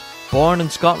Bagpipes. Born in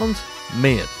Scotland,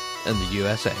 made in the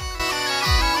USA.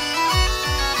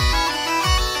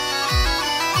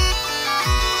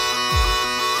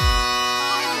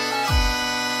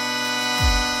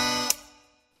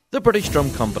 The British Drum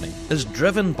Company is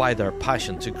driven by their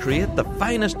passion to create the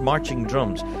finest marching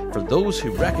drums for those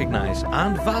who recognise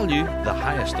and value the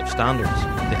highest of standards.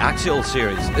 The Axial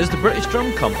series is the British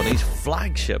Drum Company's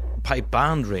flagship pipe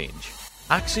band range.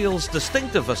 Axial's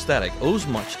distinctive aesthetic owes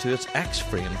much to its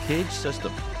X-frame cage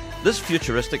system. This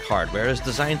futuristic hardware is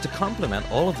designed to complement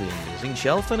all of the amazing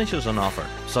shell finishes on offer,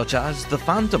 such as the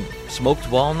Phantom, Smoked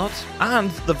Walnut,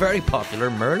 and the very popular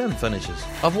Merlin finishes,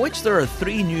 of which there are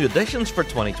 3 new additions for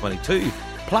 2022,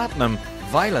 Platinum,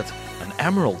 Violet, and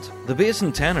Emerald. The bass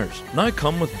and tenors now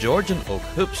come with Georgian oak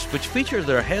hoops, which feature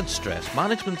their head stress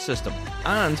management system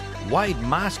and wide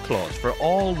mass claws for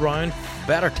all-round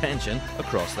better tension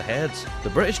across the heads. The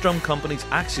British Drum Company's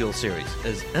Axial series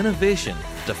is innovation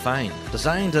defined,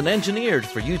 designed and engineered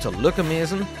for you to look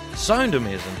amazing, sound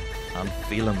amazing and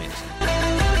feel amazing.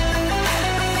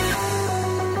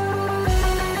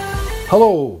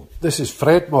 Hello, this is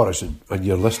Fred Morrison and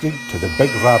you're listening to The Big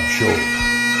Rab Show.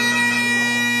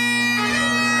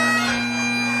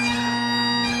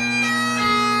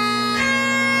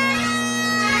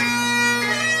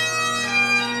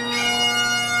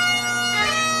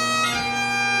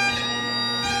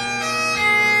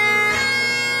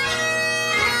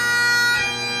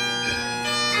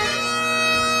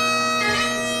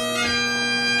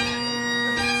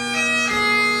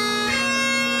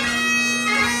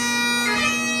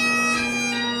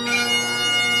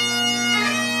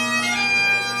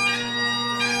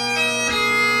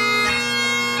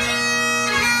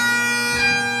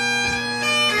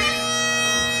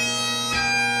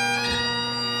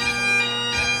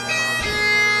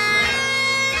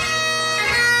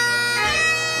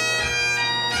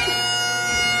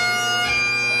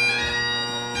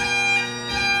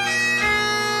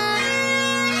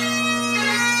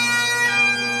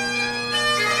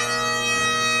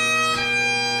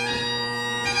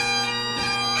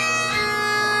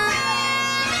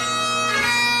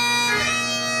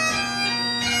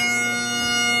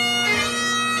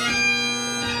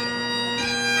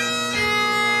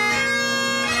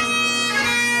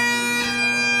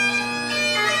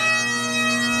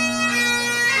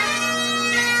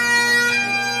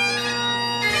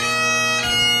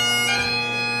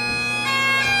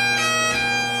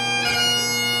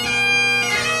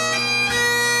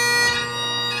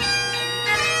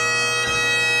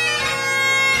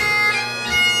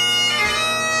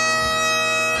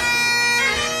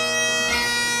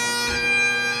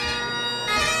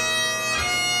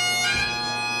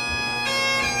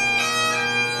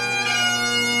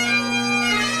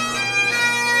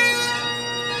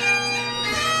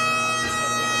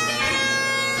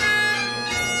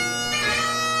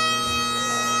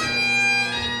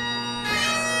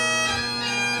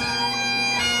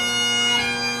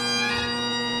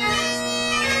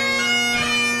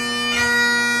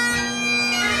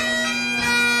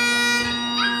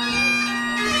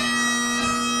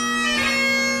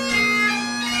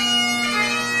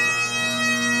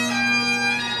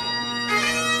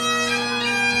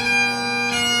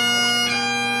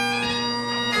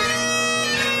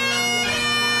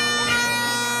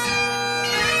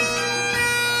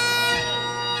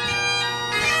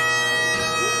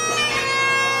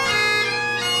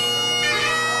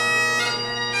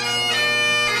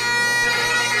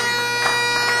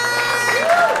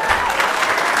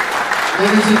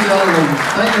 Ladies and gentlemen,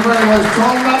 thank you very much,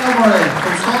 John McElmurray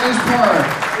from Scottish Power.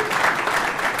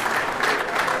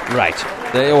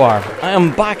 Right, there you are. I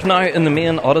am back now in the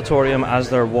main auditorium as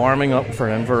they're warming up for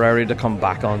Inverary to come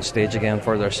back on stage again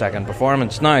for their second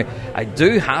performance. Now, I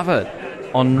do have it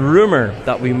on rumour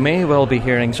that we may well be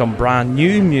hearing some brand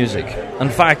new music. In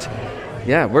fact,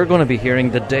 yeah, we're going to be hearing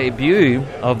the debut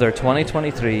of their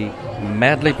 2023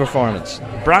 medley performance.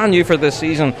 Brand new for this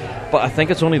season, but I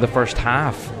think it's only the first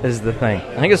half is the thing.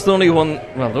 I think it's the only one,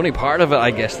 well, the only part of it,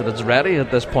 I guess, that it's ready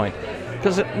at this point.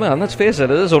 Because, well, let's face it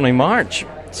is only March.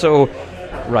 So,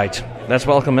 right, let's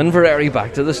welcome Inverary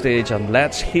back to the stage and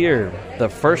let's hear the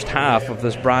first half of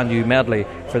this brand new medley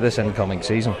for this incoming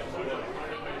season.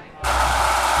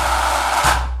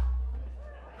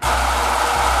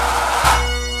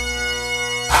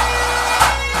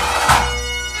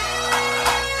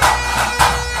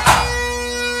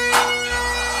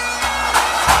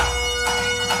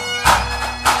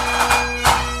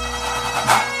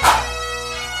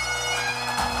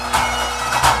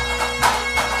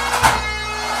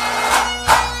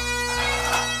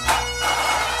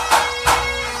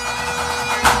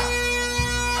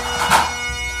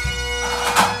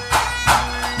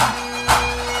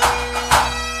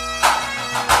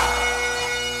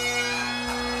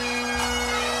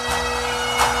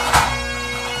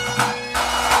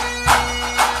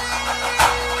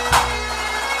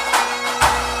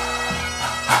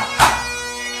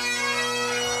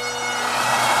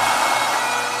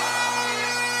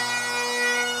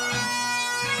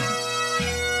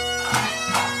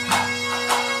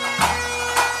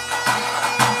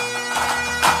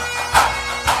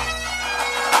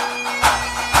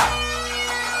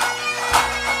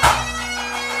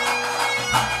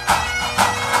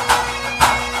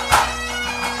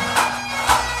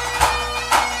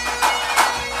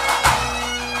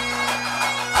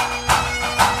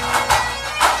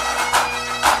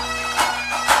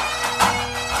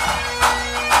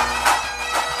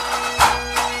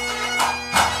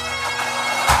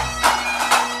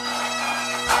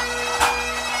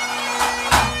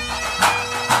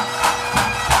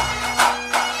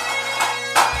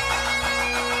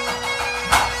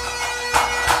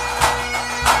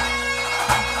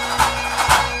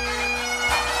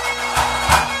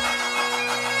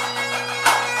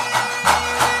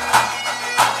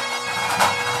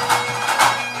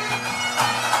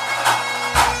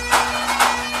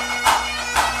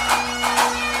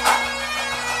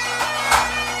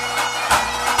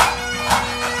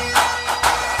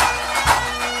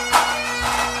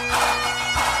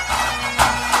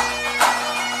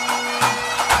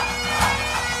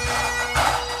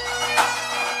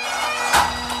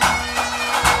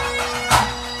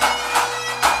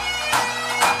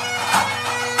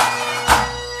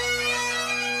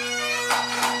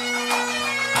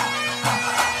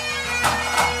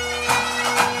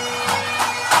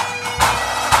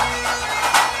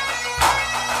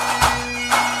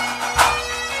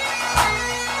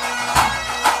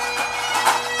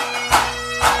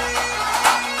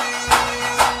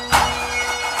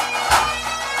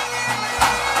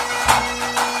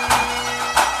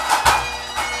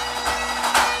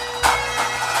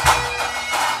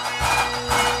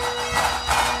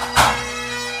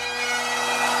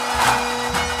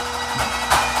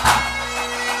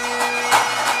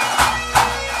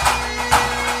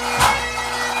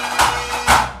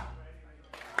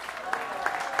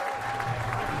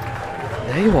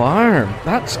 There you are.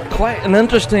 That's quite an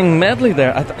interesting medley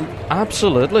there.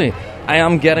 Absolutely. I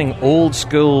am getting old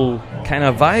school kind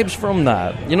of vibes from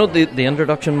that. You know, the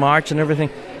introduction march and everything.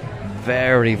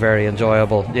 Very, very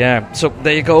enjoyable. Yeah, so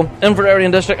there you go.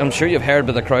 Inverary District. I'm sure you've heard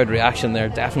about the crowd reaction there,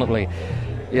 definitely.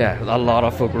 Yeah, a lot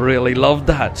of folk really loved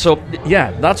that. So,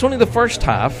 yeah, that's only the first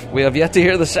half. We have yet to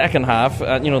hear the second half.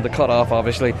 The cut-off,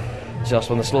 obviously, just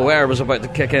when the slow air was about to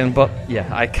kick in. But, yeah,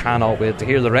 I cannot wait to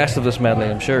hear the rest of this medley,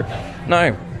 I'm sure.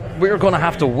 Now, we're going to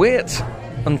have to wait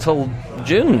until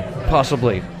June,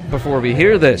 possibly, before we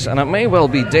hear this. And it may well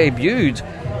be debuted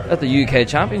at the UK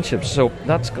Championships, so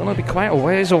that's going to be quite a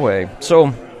ways away.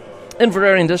 So,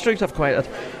 Inverary District have quite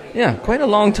a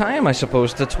long time, I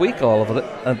suppose, to tweak all of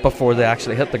it before they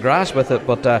actually hit the grass with it.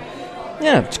 But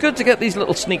it's good to get these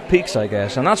little sneak peeks, I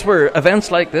guess, and that's where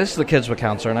events like this, the Kids with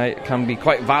Cancer Night, can be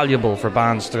quite valuable for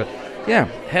bands to,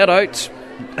 head out,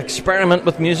 experiment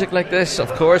with music like this,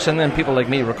 of course, and then people like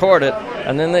me record it,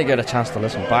 and then they get a chance to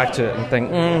listen back to it and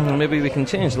think, maybe we can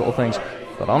change little things.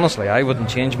 But honestly, I wouldn't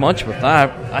change much with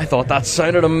that. I thought that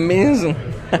sounded amazing.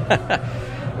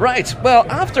 Right, well,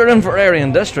 after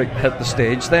Inverary District hit the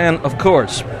stage, then, of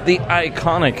course, the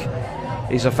iconic,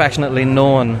 he's affectionately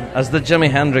known as the Jimi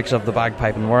Hendrix of the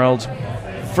bagpiping world,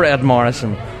 Fred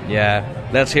Morrison. Yeah,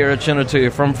 let's hear a tune or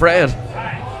two from Fred.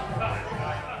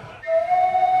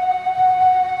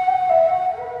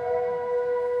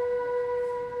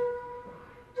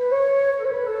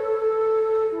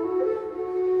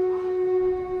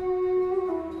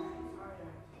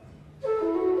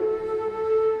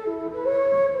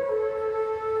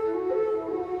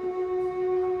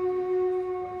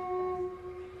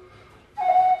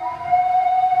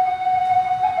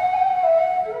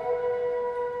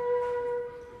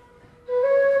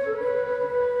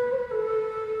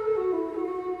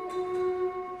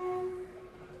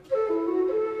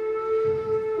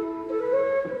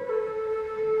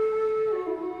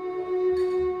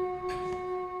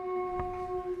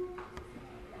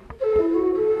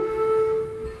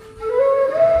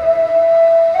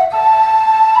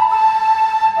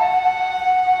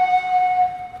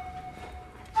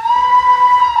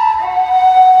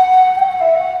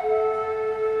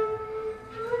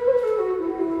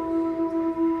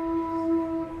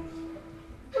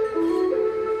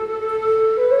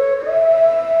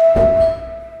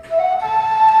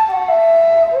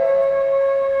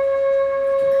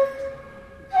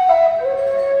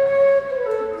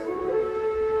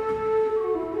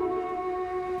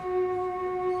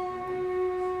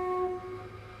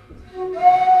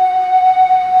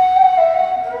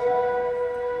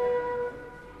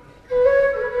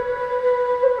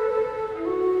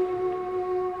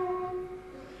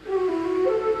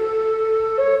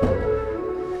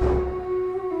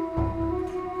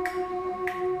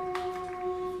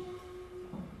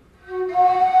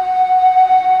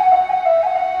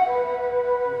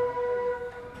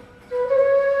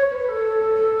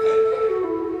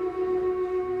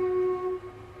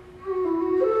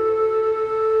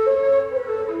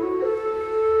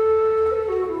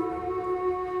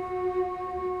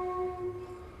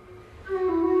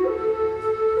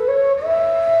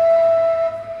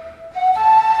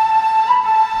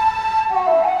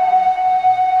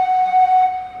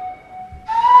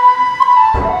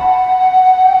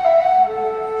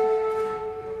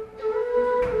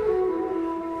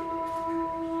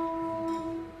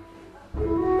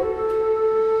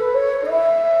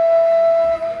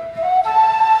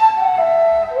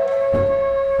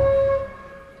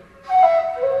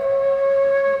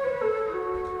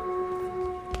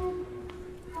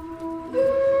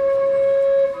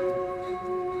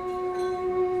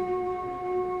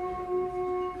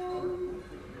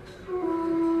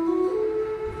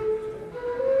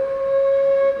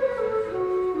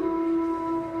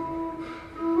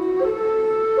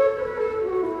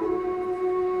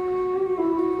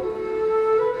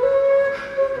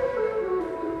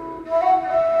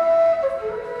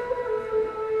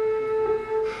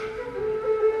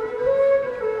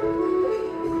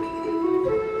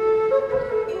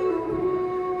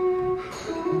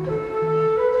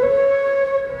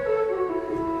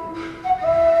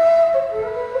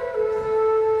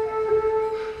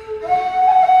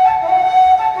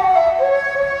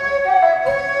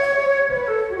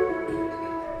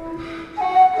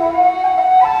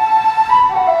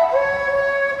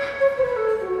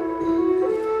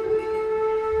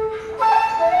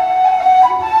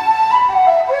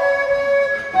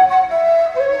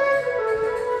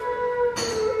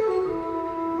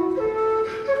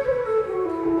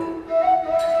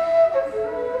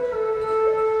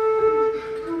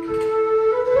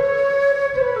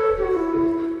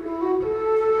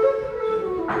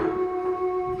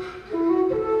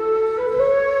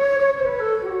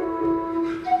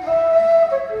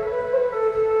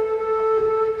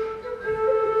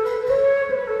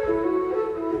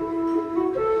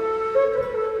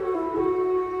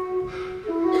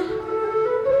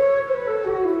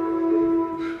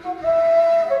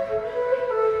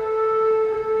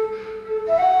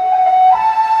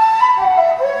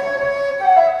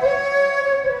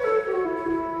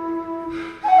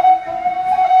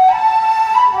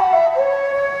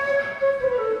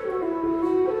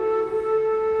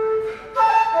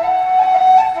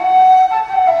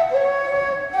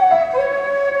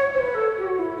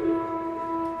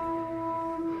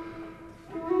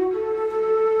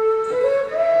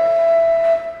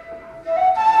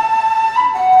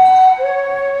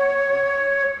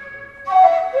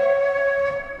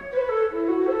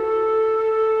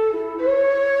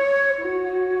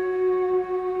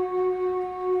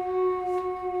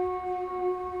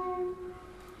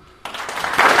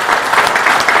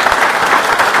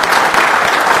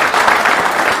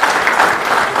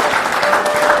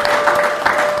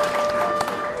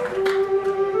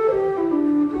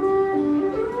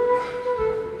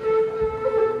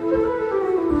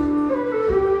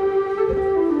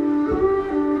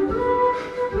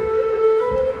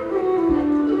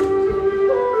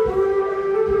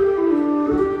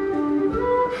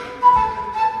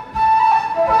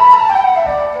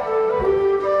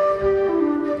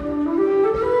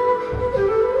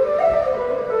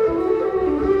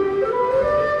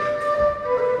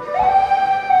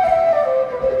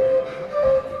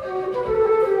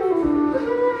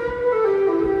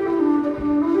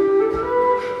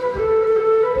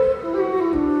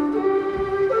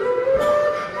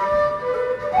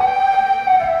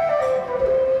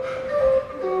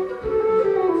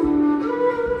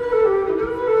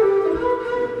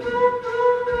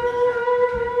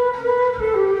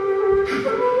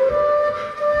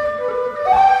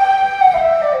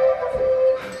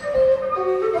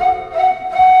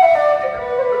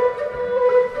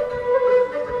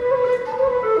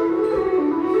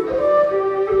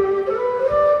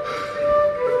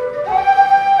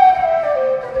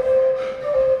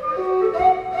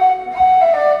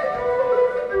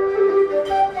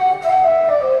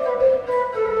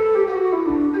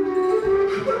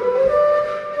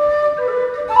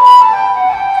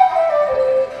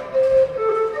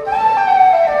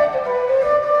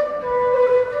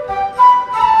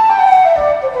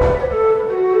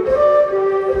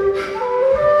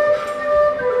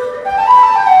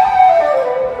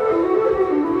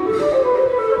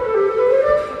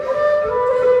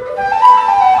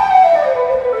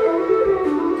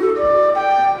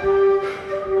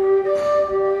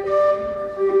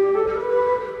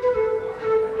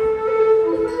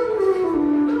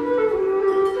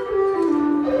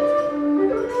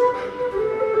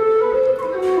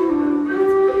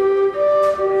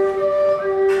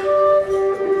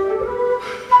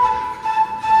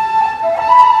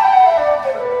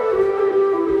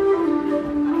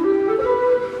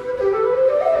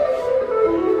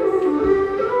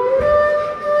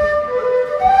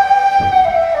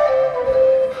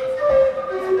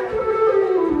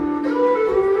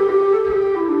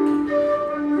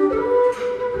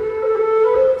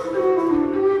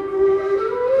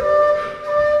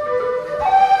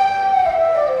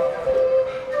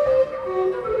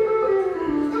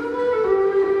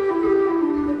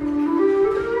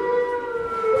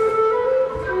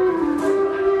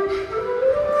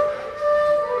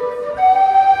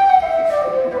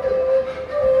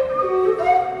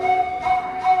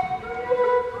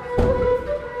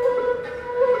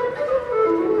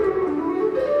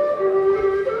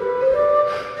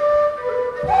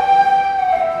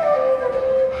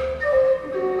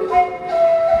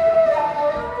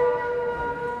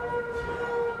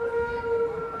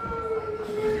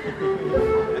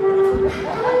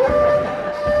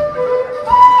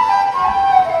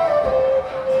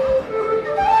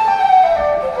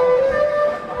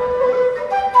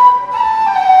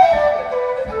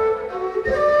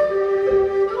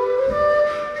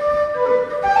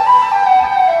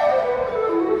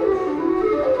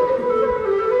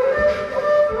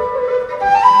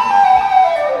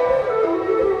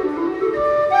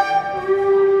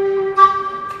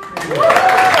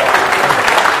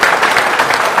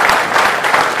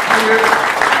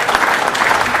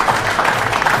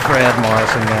 Fred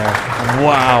Morrison there.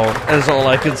 Wow, is all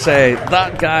I could say.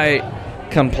 That guy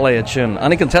can play a tune,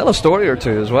 and he can tell a story or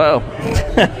two as well.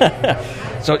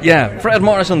 So yeah, Fred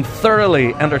Morrison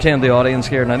thoroughly entertained the audience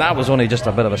here. Now that was only just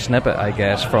a bit of a snippet, I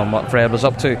guess, from what Fred was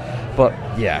up to, but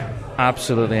yeah,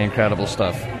 absolutely incredible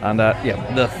stuff. And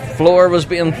yeah, the floor was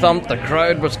being thumped, the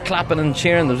crowd was clapping and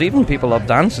cheering, there was even people up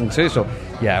dancing too. So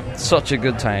yeah, such a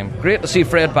good time. Great to see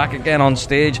Fred back again on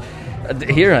stage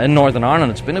here in Northern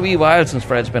Ireland. It's been a wee while since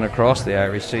Fred's been across the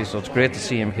Irish Sea, so it's great to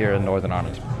see him here in Northern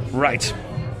Ireland. Right,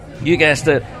 you guessed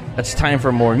it, it's time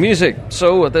for more music.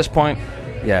 So at this point,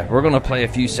 yeah, we're going to play a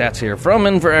few sets here from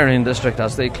Inverarian District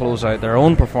as they close out their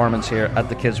own performance here at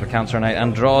the Kids with Cancer Night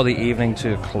and draw the evening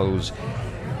to a close.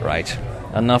 Right,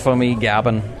 enough of me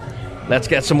gabbing. Let's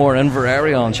get some more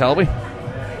Inverary on, shall we?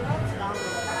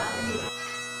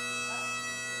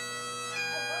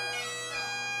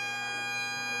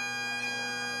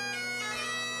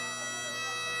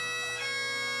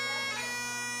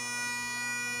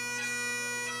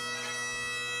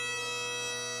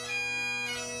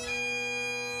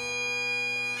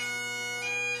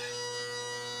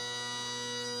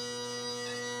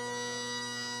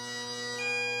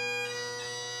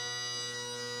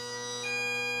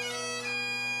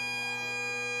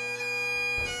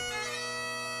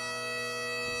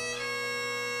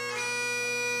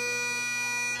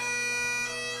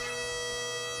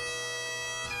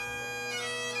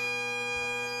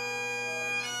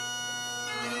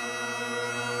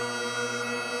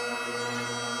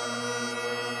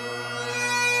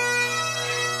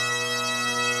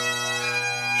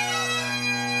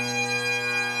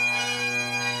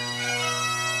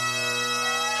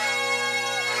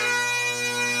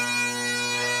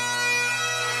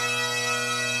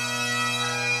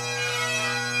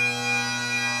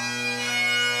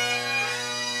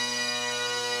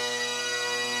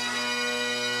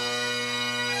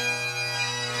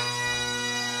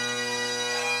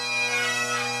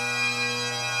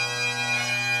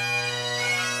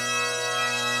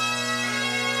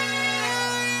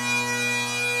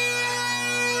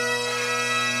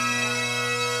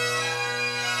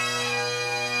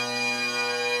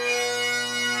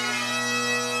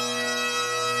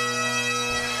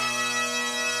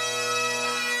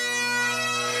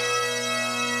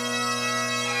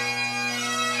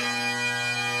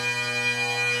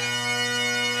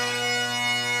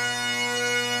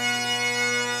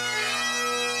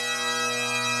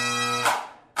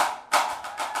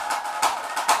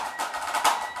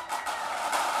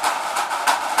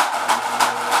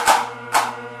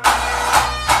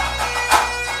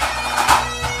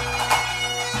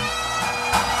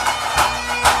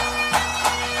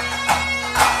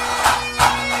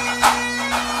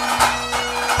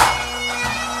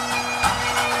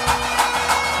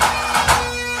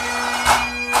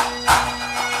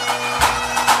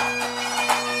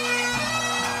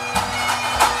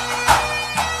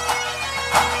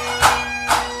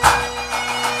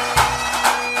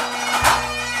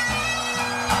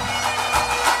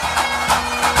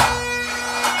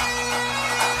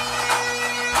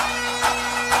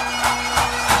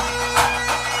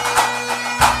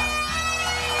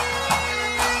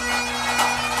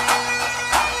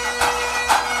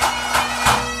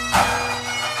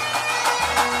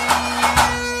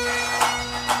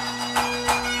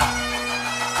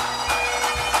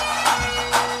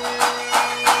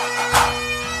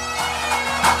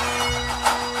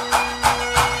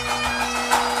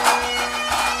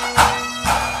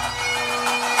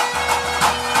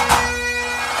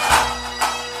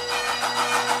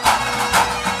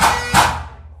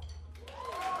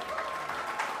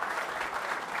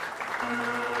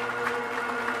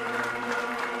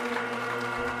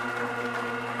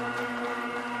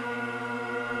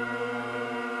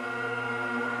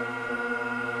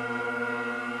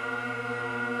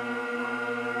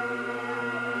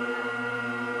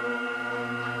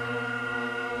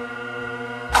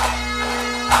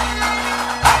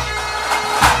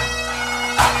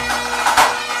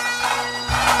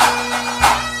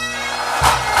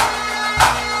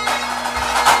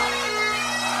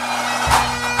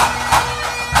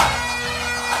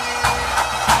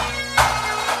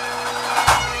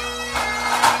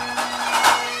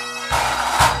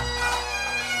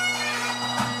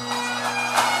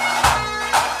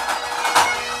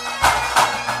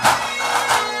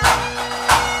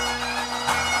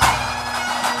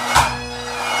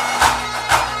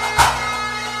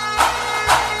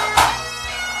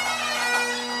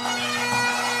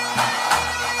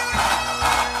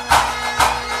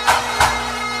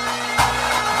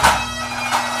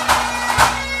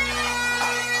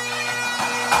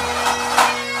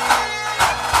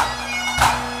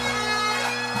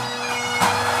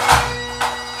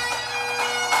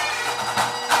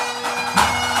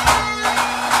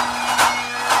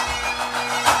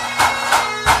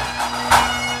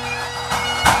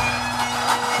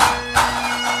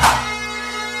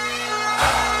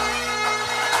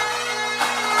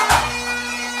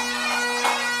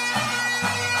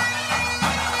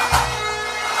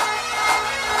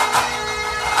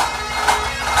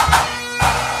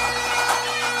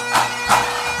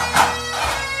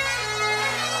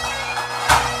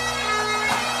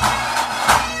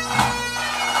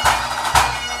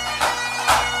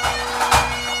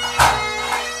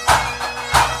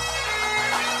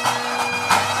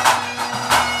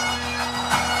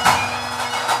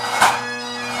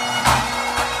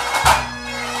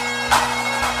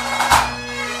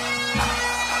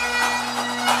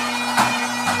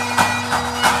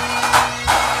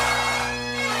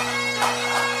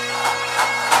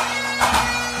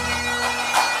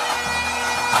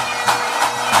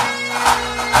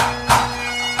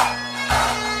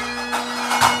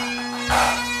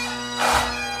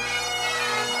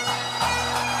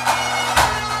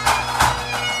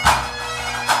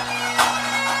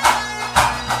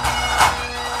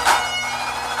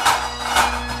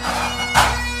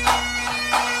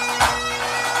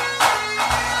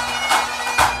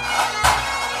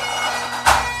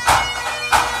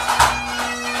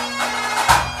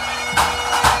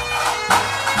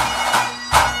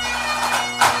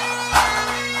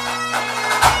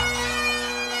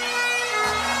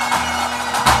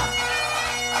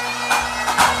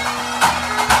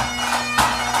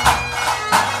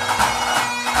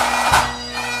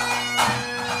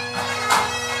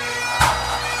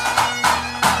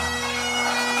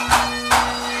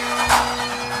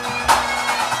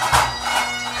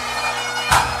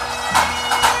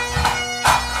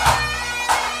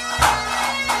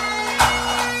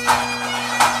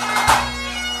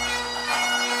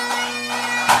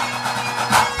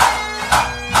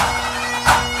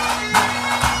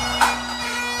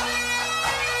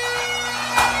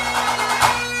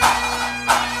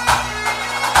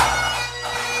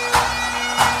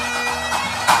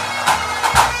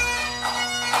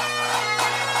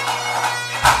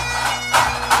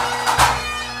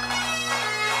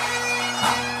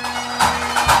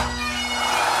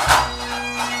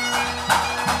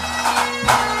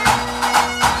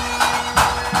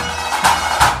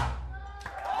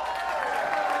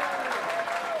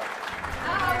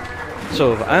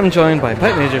 episode. I'm joined by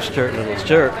Pipe Major Stuart Little.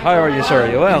 Stuart, how are you, sir?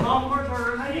 Are you well?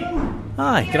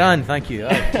 Aye, grand, thank you.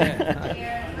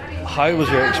 Aye. How was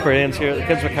your experience here at the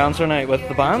Kids with Cancer Night with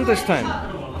the band this time?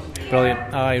 Brilliant.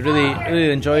 I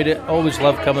really enjoyed it. Always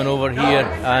love coming over here,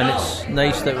 and it's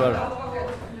nice that we're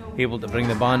able to bring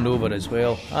the band over as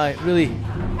well. I really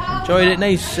enjoyed it.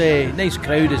 Nice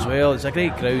crowd as well. It's a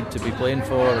great crowd to be playing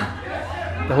for.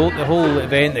 The whole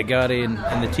event that Gary and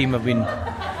the team have been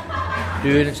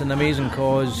doing, it's an amazing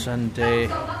cause, and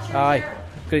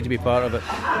great to be part of it.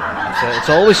 It's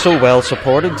always so well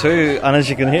supported too, and as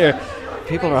you can hear,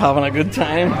 people are having a good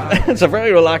time. It's a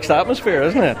very relaxed atmosphere,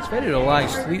 isn't it? It's very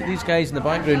relaxed. These guys in the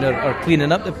background are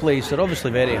cleaning up the place. They're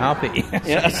obviously very happy.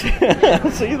 Yes, I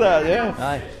see that, yeah.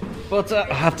 Aye. But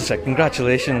I have to say,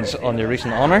 congratulations on your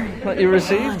recent honour that you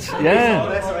received.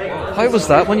 Yeah. How was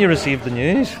that when you received the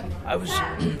news? I was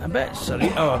a bit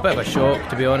of a shock,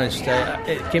 to be honest.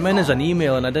 It came in as an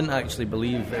email, and I didn't actually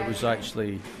believe it was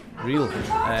actually real.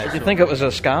 Did you think it was a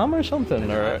scam or something?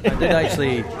 Or? I did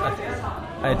actually.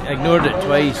 I ignored it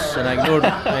twice, and I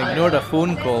ignored a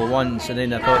phone call once, and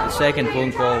then I thought the second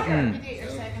phone call,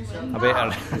 I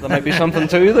better. There might be something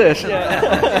to this.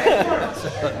 So,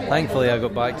 thankfully, I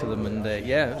got back to them, and it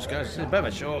was a bit of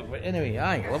a shock. But anyway,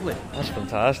 lovely. That's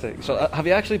fantastic. So, have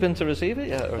you actually been to receive it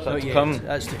yet, or is that Not to yet. come?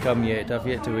 That's to come yet. I've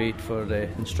yet to wait for the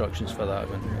instructions for that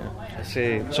one. Yeah. I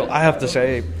see. So, I have to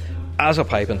say, as a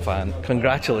piping fan,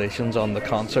 congratulations on the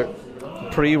concert,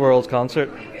 pre-World concert.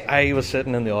 I was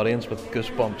sitting in the audience with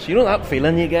goosebumps. You know that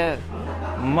feeling you get?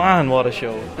 Man, what a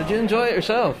show. Did you enjoy it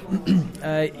yourself?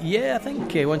 I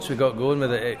think once we got going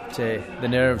with it, the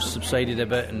nerves subsided a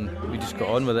bit and we just got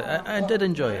on with it. I did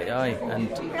enjoy it, and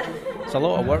it's a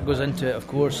lot of work goes into it, of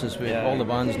course, as all the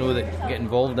bands know that get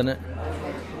involved in it.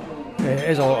 It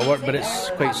is a lot of work, but it's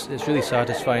really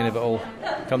satisfying if it all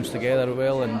comes together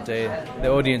well, and the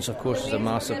audience, of course, is a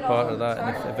massive part of that,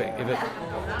 and if it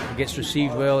gets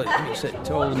received well, it makes it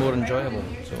all the more enjoyable.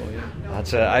 So yeah.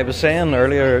 That's I was saying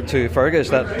earlier to Fergus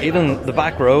that even the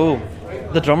back row,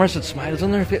 the drummers had smiles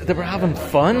on their face. They were having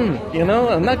fun,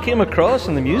 and that came across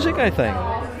in the music, I think.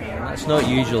 That's not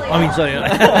usual. I mean, sorry.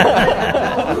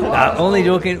 Only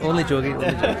joking.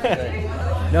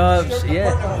 No,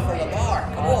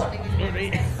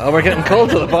 Oh, we're getting called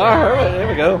to the bar. All right, there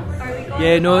we go.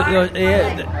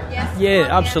 Yeah,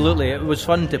 absolutely. It was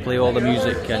fun to play all the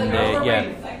music, and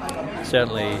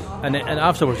certainly. And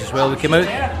afterwards as well, we came out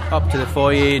up to the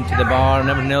foyer and to the bar and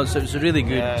everything else. It was a really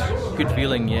good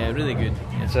feeling. Yeah, really good.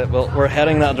 That's it. Well, we're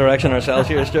heading that direction ourselves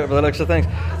here, Stuart, by the looks of things.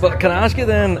 But can I ask you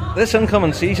then, this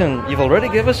incoming season, you've already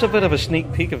given us a bit of a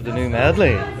sneak peek of the new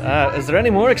medley. Is there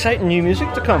any more exciting new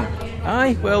music to come?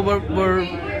 Aye, well, we're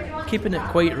keeping it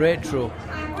quite retro.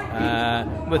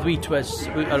 With wee twists,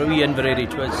 wee Inveraray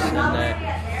twists,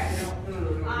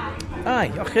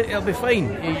 and it'll be fine.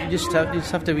 You just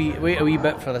have to wait a wee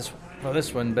bit for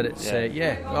this one, but it's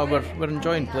we're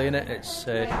enjoying playing it. It's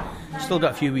still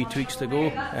got a few wee tweaks to go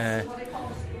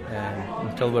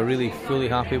until we're really fully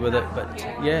happy with it. But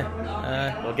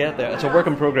we'll get there. It's a work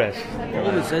in progress. It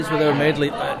always is with our medley.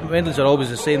 Medleys are always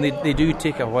the same. They do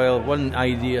take a while. One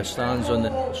idea stands on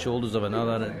the shoulders of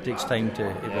another, and it takes time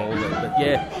to evolve it. But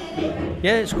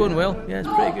it's going well. Yeah, it's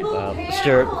pretty good.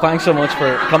 Stuart, thanks so much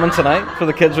for coming tonight for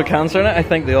the Kids with Cancer Night. I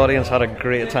think the audience had a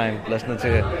great time listening to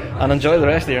you, and enjoy the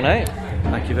rest of your night.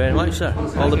 Thank you very much, sir.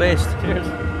 All the best. Cheers.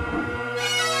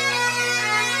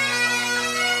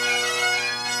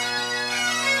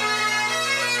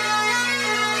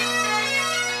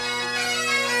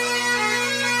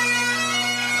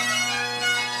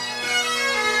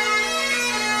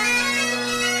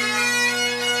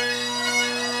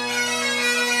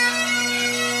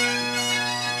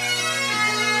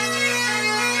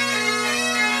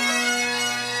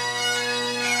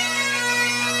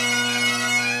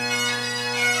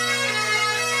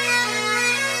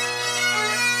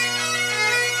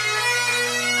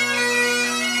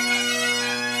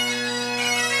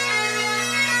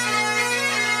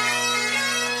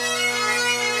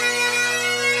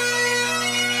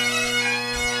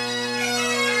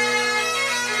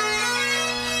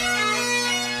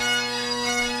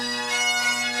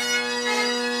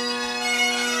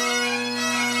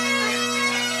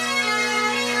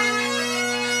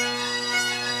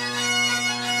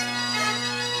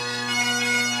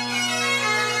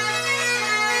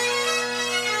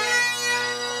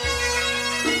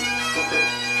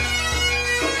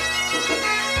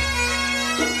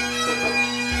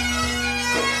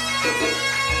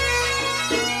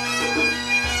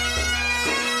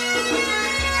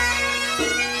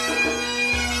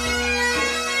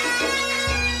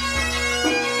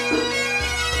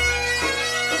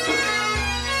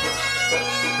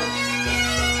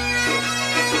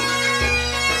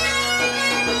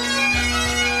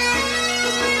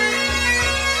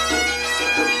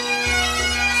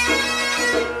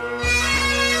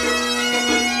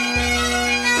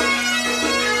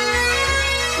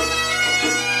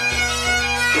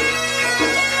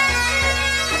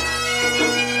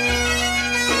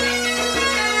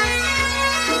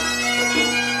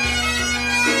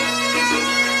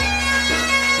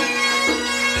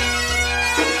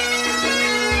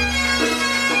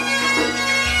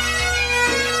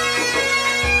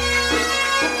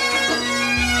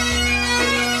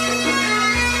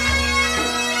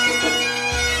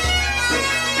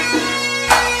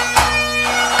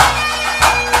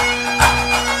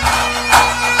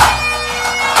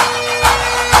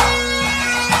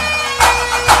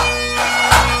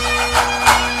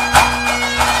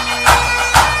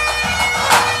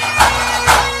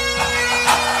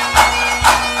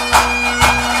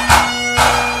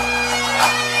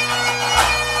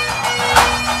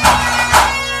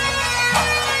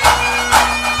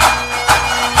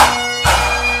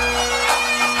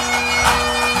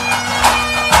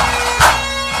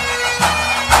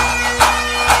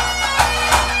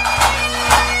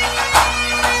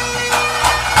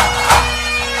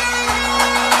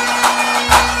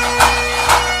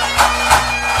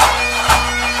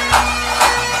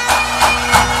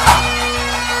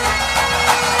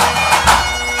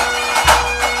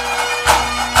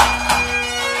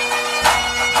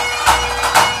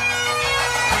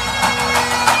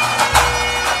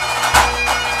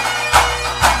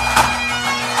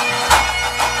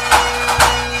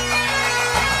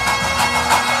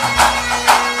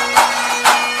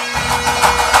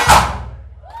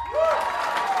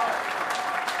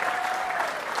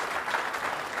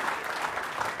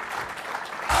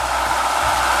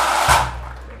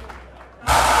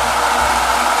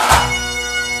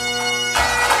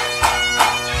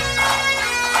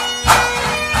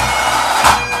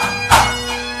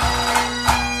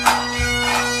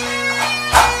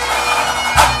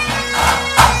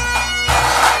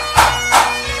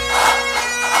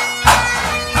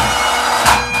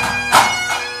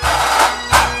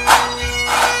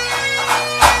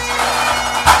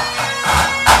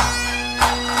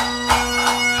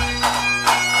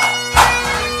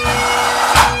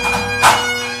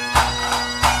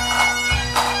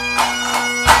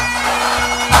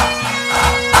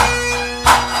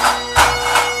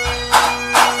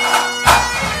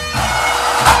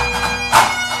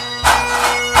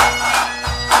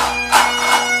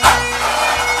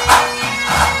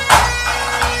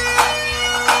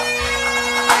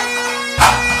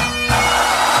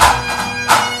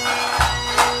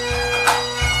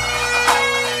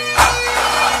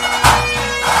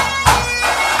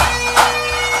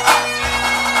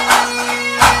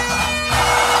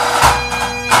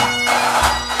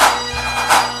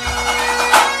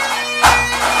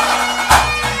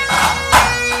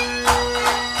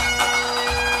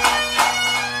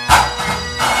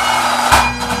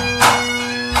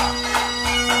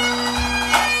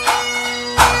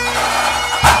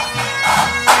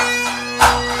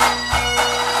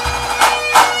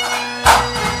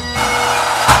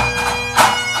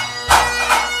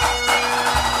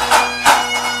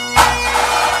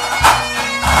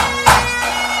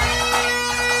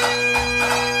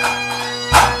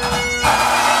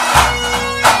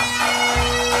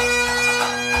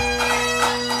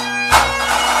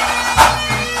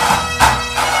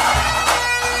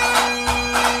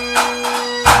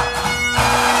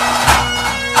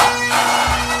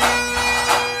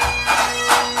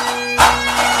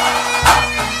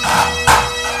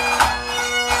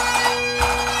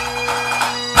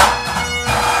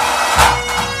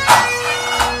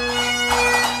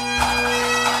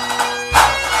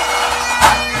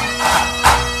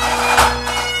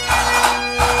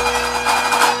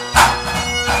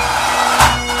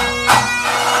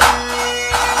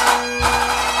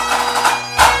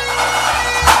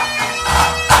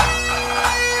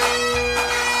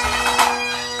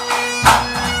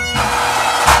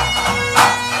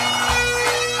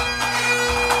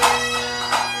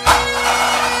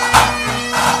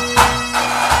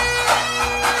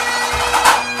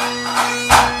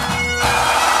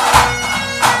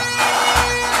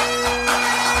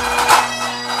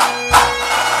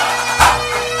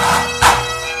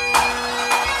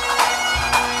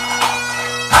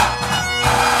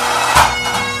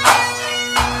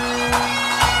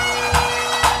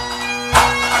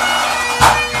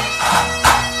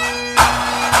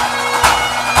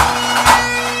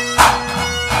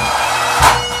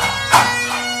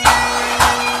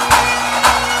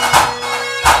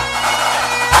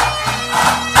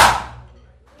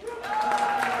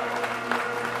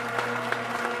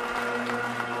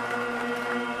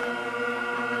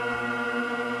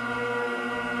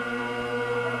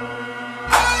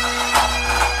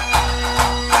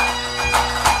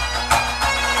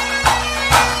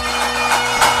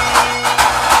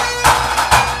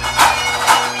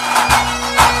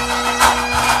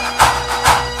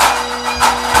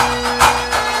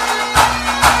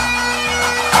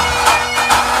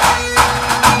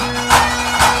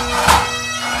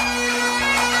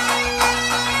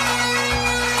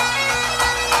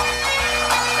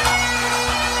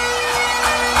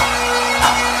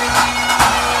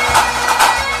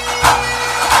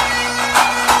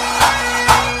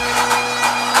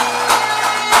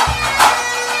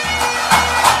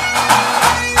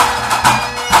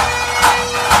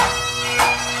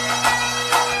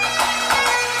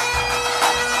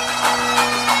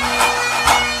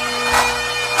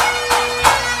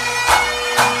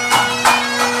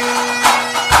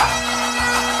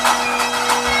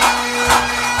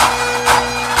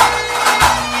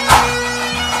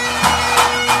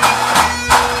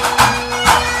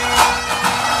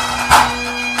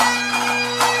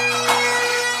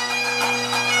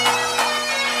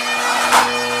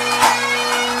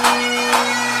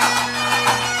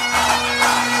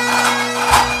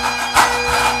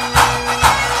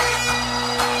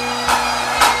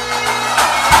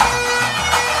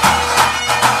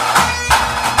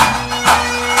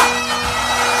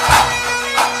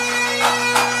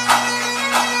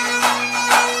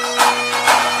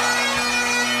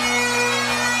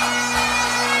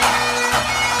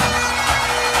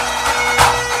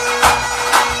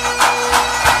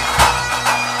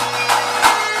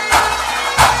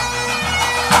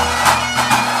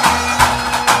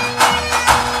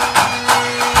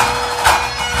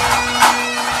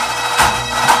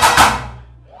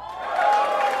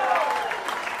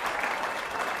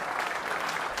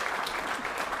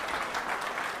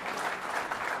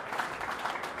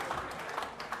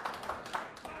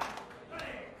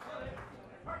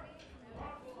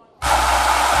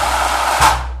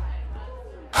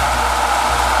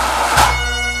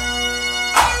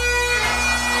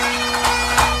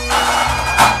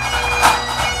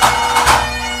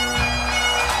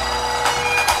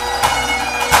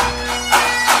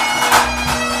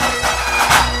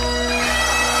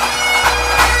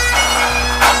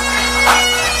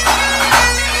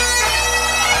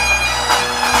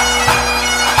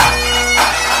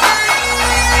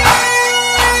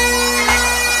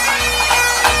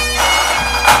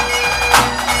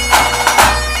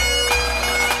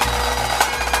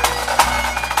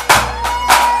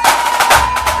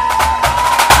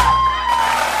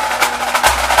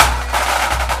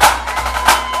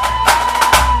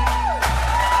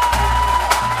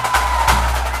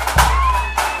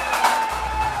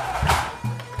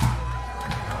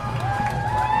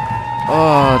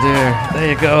 Oh dear,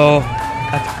 there you go.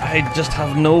 I just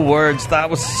have no words. That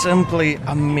was simply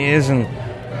amazing.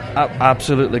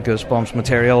 Absolutely goosebumps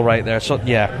material right there. So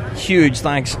yeah, huge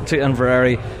thanks to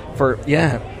Inverary for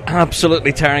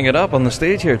absolutely tearing it up on the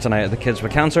stage here tonight at the Kids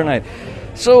with Cancer night.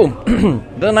 So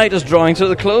the night is drawing to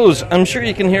the close. I'm sure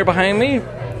you can hear behind me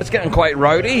it's getting quite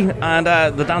rowdy, and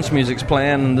the dance music's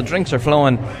playing and the drinks are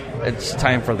flowing. It's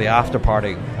time for the after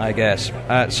party, I guess.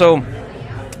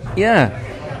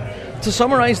 To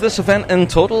summarise this event in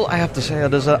total, I have to say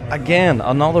it is, again,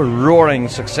 another roaring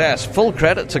success. Full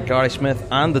credit to Gary Smith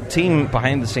and the team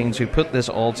behind the scenes who put this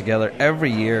all together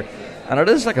every year. And it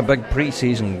is like a big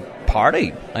pre-season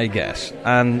party, I guess.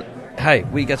 And, hey,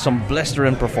 we get some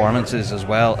blistering performances as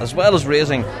well as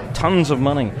raising tons of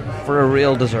money for a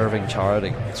real deserving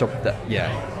charity. So,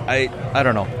 I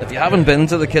don't know. If you haven't been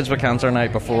to the Kids with Cancer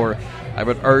night before, I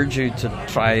would urge you to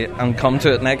try and come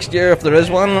to it next year if there is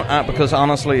one, because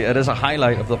honestly it is a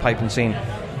highlight of the piping scene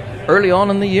early on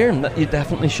in the year that you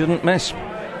definitely shouldn't miss.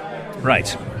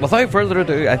 Right, without further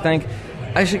ado, I think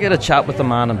I should get a chat with the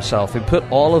man himself who put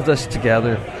all of this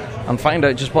together and find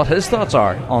out just what his thoughts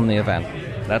are on the event.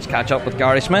 Let's catch up with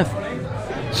Gary Smith.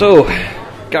 So,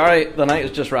 Gary, the night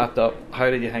is just wrapped up. How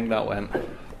did you think that went?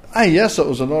 Yes, it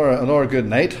was another good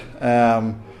night.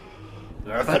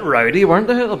 They're a bit rowdy, weren't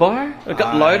they, at the bar? It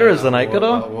got louder as the night got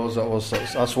on. It was.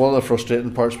 That's one of the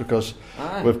frustrating parts, because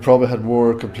we've probably had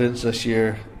more complaints this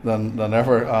year than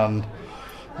ever, and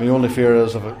my only fear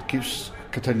is if it keeps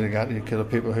continuing to get you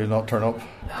people who not turn up.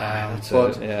 And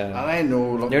I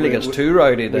know, look, nearly gets too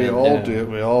rowdy then. We all do it.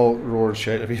 We all roar and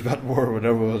shout a wee bit more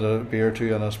whenever with a beer or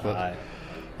two in us, but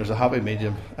there's a happy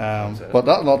medium. But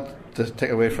that'll not to take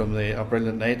away from a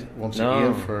brilliant night once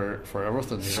again for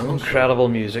everything. Some incredible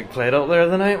music played up there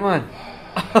the night, man.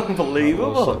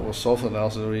 Unbelievable. It was something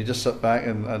else. You just sit back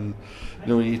and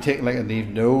you take like a Neve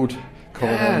Node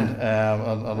coming in,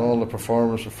 and all the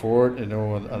performers before it,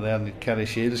 and then Kenny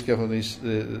Shields giving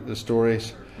the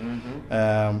stories,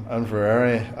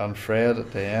 Inverary and Fred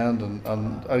at the end,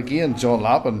 and again John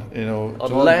Lappin, a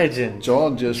legend.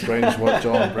 John just brings what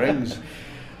John brings.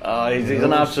 He's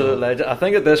an absolute legend. I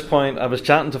think at this point, I was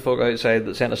chatting to folk outside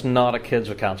that saying it's not a Kids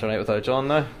with Cancer night without John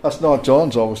now. That's not.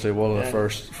 John's obviously one of the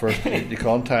first to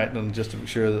contact, and just to make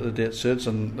sure that the date suits,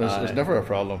 and there's never a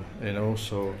problem,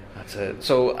 so. That's it.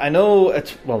 So I know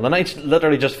the night's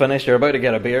literally just finished. You're about to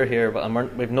get a beer here, but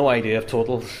we've no idea of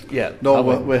totals yet. No,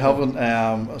 we haven't.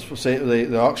 I was supposed to say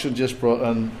the auction just brought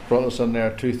us in there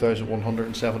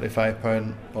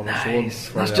 £2,175 on its own.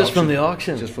 That's just from the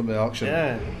auction. Just from the auction.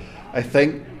 Yeah. I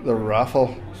think the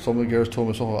raffle, some of the girls told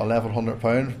me something,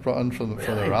 £1,100 brought in for the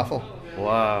raffle.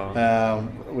 Wow.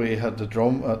 We had the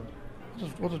drum at,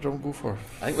 what did the drum go for?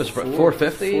 I think it was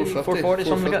 450, 440,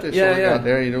 something like that. Yeah.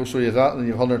 There, so you have that, and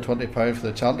you have £120 for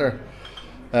the chanter,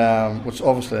 which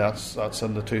obviously that's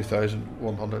in the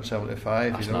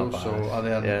 2,175. That's not bad. So, and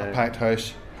then a packed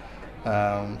house.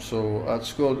 So at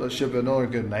school, it should be another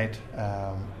good night.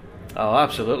 Oh,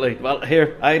 absolutely. Well,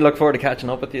 here, I look forward to catching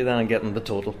up with you then and getting the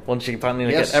total. Once you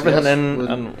finally get everything in,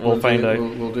 and we'll find out.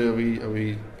 We'll do a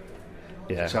wee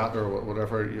chat or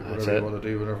whatever you want to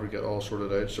do whenever we get all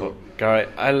sorted out. So, Gary,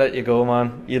 I'll let you go,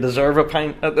 man. You deserve a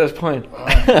pint at this point,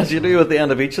 as you do at the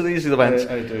end of each of these events.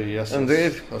 I do, yes.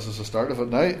 Indeed. This is the start of it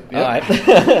now. Yep. All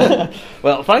right.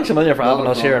 Well, thanks a million for having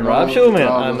us here in Rab Show, mate.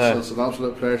 It's an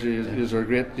absolute pleasure. You are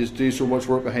great. You do so much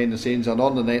work behind the scenes and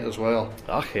on the night as well.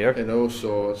 Here.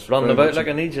 So it's running about like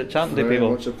I need you, chatting to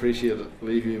people. Much appreciated.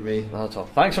 Believe you me. That's all.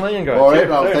 Thanks a million, Gary. All right,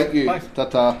 now, thank you.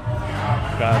 Ta-ta.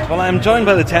 Well, I'm joined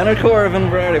by the tenor corps of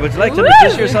Inverary. Would you like to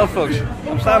introduce yourself, folks?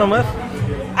 I'm standing with.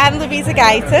 I'm Louisa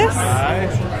Gaitis. Hi,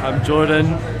 I'm Jordan.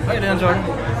 How you doing, Jordan?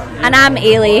 And I'm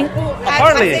Ailey.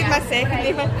 I'm my second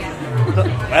name.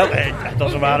 Well, it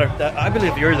doesn't matter. I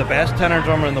believe you're the best tenor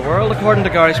drummer in the world, according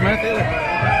to Gary Smith.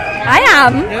 I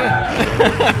am. Yeah.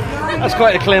 That's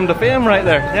quite a claim to fame right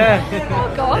there. Yeah.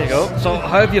 Oh, gosh. There you go. So,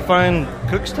 how have you found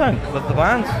Cookstown with the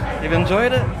band? You've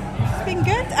enjoyed it? It's been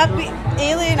good.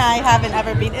 Ailey and I haven't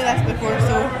ever been to this before,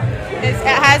 so it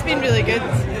has been really good.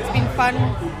 It's been fun.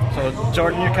 So,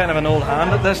 Jordan, you're kind of an old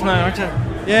hand at this now, aren't you?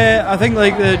 Yeah, I think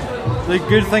like the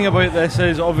good thing about this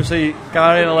is obviously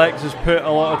Gary and Alexis put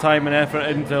a lot of time and effort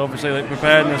into obviously like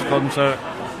preparing this concert.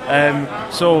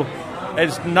 So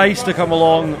it's nice to come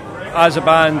along as a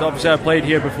band. Obviously, I played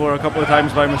here before a couple of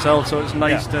times by myself, so it's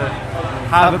nice to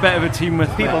have a bit of a team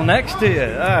with people next to you.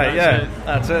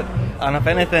 That's it. And if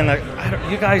anything,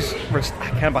 you guys were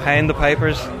kind of behind the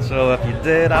pipers, so if you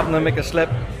did happen to make a slip,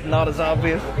 not as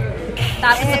obvious.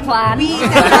 That was the plan.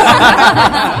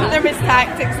 There was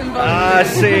tactics involved. I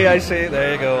see.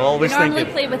 There you go. Always We normally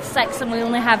thinking. play with 6 and we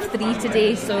only have 3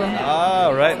 today, so...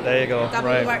 Right, there you go. Double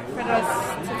Right. work for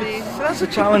us today. So that's a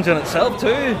challenge in itself too.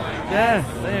 Yeah,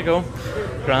 there you go.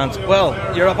 Grant. Well,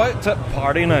 you're about to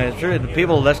party now. Sure, the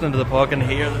people listening to the pod can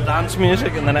hear the dance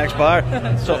music in the next bar.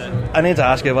 So I need to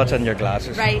ask you what's in your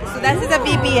glasses. Right, so this is a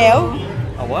VBL.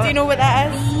 A what? Do you know what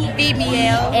that is?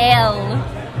 VBL.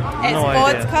 It's No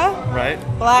idea. vodka, Right.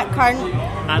 blackcurrant,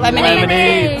 And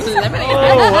lemonade.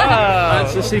 Oh wow!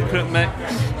 That's the secret mix.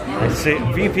 Let's see,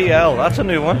 VPL. That's a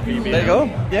new one. There you go.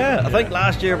 Yeah, I think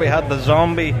last year we had the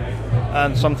zombie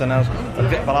and something else,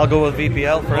 but I'll go with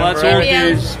VPL for Well, that's old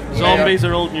news. Zombies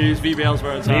are old news. VBL's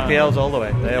where it's at. VPL's all the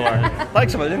way. There you are.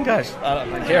 Thanks a million, guys.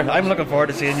 Here, I'm looking forward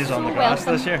to seeing you on the grass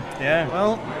this year. Yeah.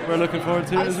 Well, we're looking forward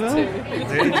to it as well.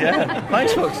 Indeed, yeah.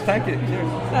 Thanks, folks. Thank you.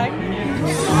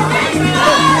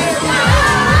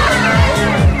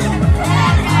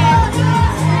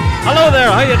 Hello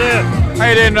there. How you doing? How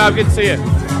you doing, Rob? Good to see you.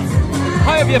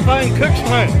 How have you found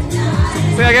Cookstown?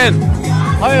 Say again.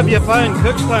 How have you found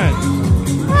Cookstown?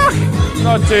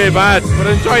 Not too bad.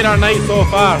 We're enjoying our night so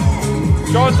far.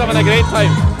 John's having a great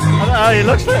time. He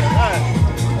looks like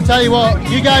I tell you what,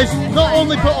 you guys not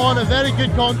only put on a very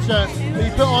good concert, but you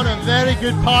put on a very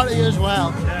good party as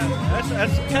well. Yeah,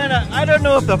 it's kind of. I don't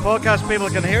know if the podcast people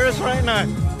can hear us right now.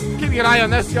 Keep your eye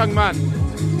on this young man.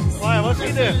 Why? What's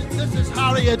he doing? This is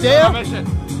Harry Adair. On a mission.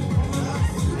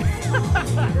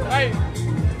 Right,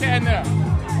 get in there.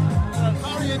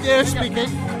 Harry Adair speaking.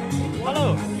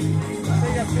 Hello.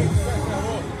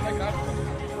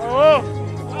 Oh,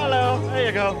 hello. There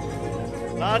you go.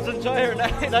 Lads, enjoy your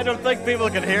night. I don't think people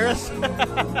can hear us.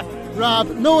 Rob,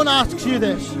 no one asks you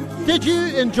this. Did you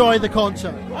enjoy the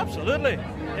concert? Absolutely.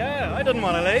 Yeah, I didn't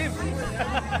want to leave.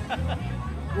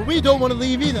 Well, we don't want to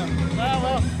leave either.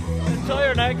 Well, enjoy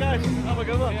your night, guys. Have a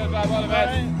good one. Yeah, Rob, all the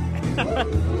best.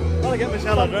 I'll get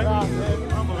myself a drink.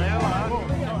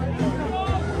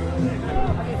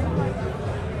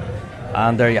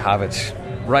 And there you have it.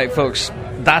 Right, folks,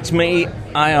 that's me.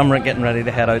 I am getting ready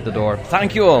to head out the door.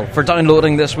 Thank you all for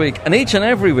downloading this week and each and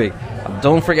every week. And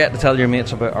don't forget to tell your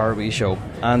mates about our wee show.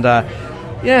 And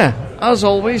as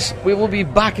always, we will be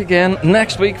back again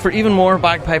next week for even more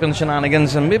bagpiping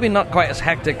shenanigans, and maybe not quite as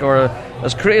hectic or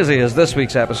as crazy as this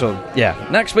week's episode. Yeah,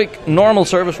 next week, normal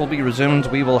service will be resumed.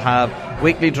 We will have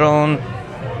weekly drone,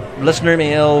 listener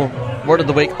mail, word of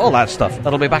the week, all that stuff.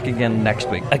 That'll be back again next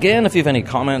week. Again, if you have any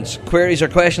comments, queries or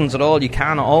questions at all, you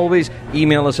can always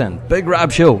email us in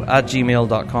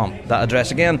bigrabshow@gmail.com. That address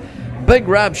again,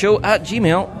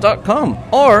 bigrabshow@gmail.com.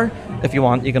 Or if you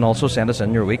want, you can also send us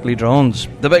in your weekly drones.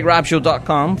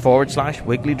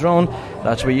 thebigrabshow.com/weekly drone.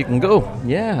 That's where you can go.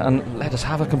 Yeah, and let us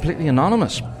have a completely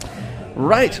anonymous.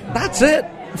 Right, that's it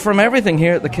from everything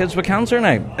here at the Kids with Cancer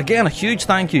now. Again, a huge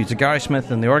thank you to Gary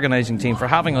Smith and the organising team for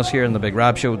having us here in the Big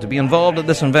Rab Show to be involved at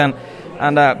this event,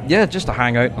 and just to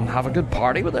hang out and have a good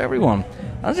party with everyone.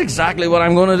 That's exactly what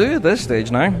I'm going to do at this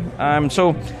stage now. I'll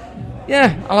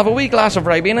have a wee glass of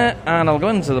Ribena and I'll go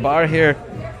into the bar here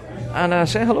and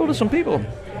say hello to some people.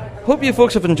 Hope you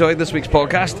folks have enjoyed this week's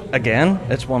podcast. Again,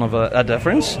 it's one of a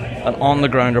difference, an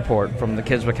on-the-ground report from the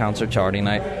Kids with Cancer Charity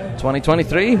Night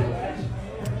 2023.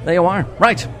 There you are.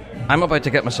 Right, I'm about to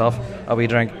get myself a wee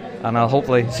drink, and I'll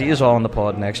hopefully see you all on the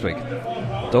pod next week.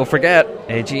 Don't forget,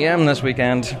 AGM this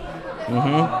weekend.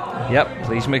 Yep,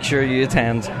 please make sure you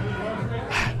attend.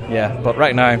 Yeah, but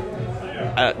right now,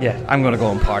 I'm going to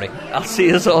go and party. I'll see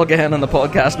you all again on the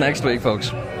podcast next week,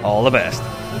 folks. All the best.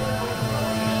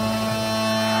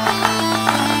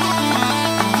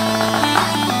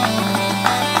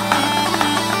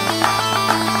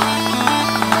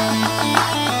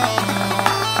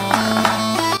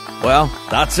 Well,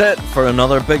 that's it for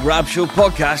another Big Rab Show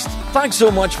podcast. Thanks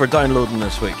so much for downloading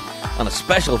this week. And a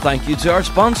special thank you to our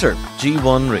sponsor,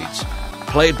 G1 Reeds.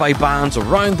 Played by bands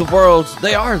around the world,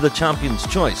 they are the champion's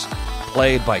choice.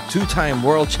 Played by two-time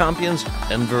world champions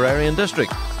in Verarian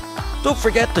District. Don't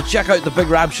forget to check out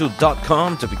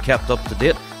thebigrabshow.com to be kept up to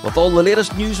date with all the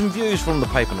latest news and views from the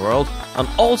piping world. And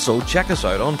also check us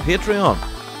out on Patreon.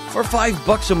 For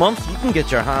 $5 a month, you can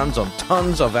get your hands on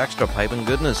tons of extra piping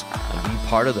goodness and be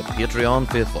part of the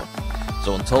Patreon faithful.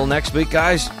 So until next week,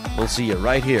 guys, we'll see you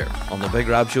right here on the Big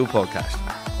Rab Show podcast.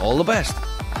 All the best.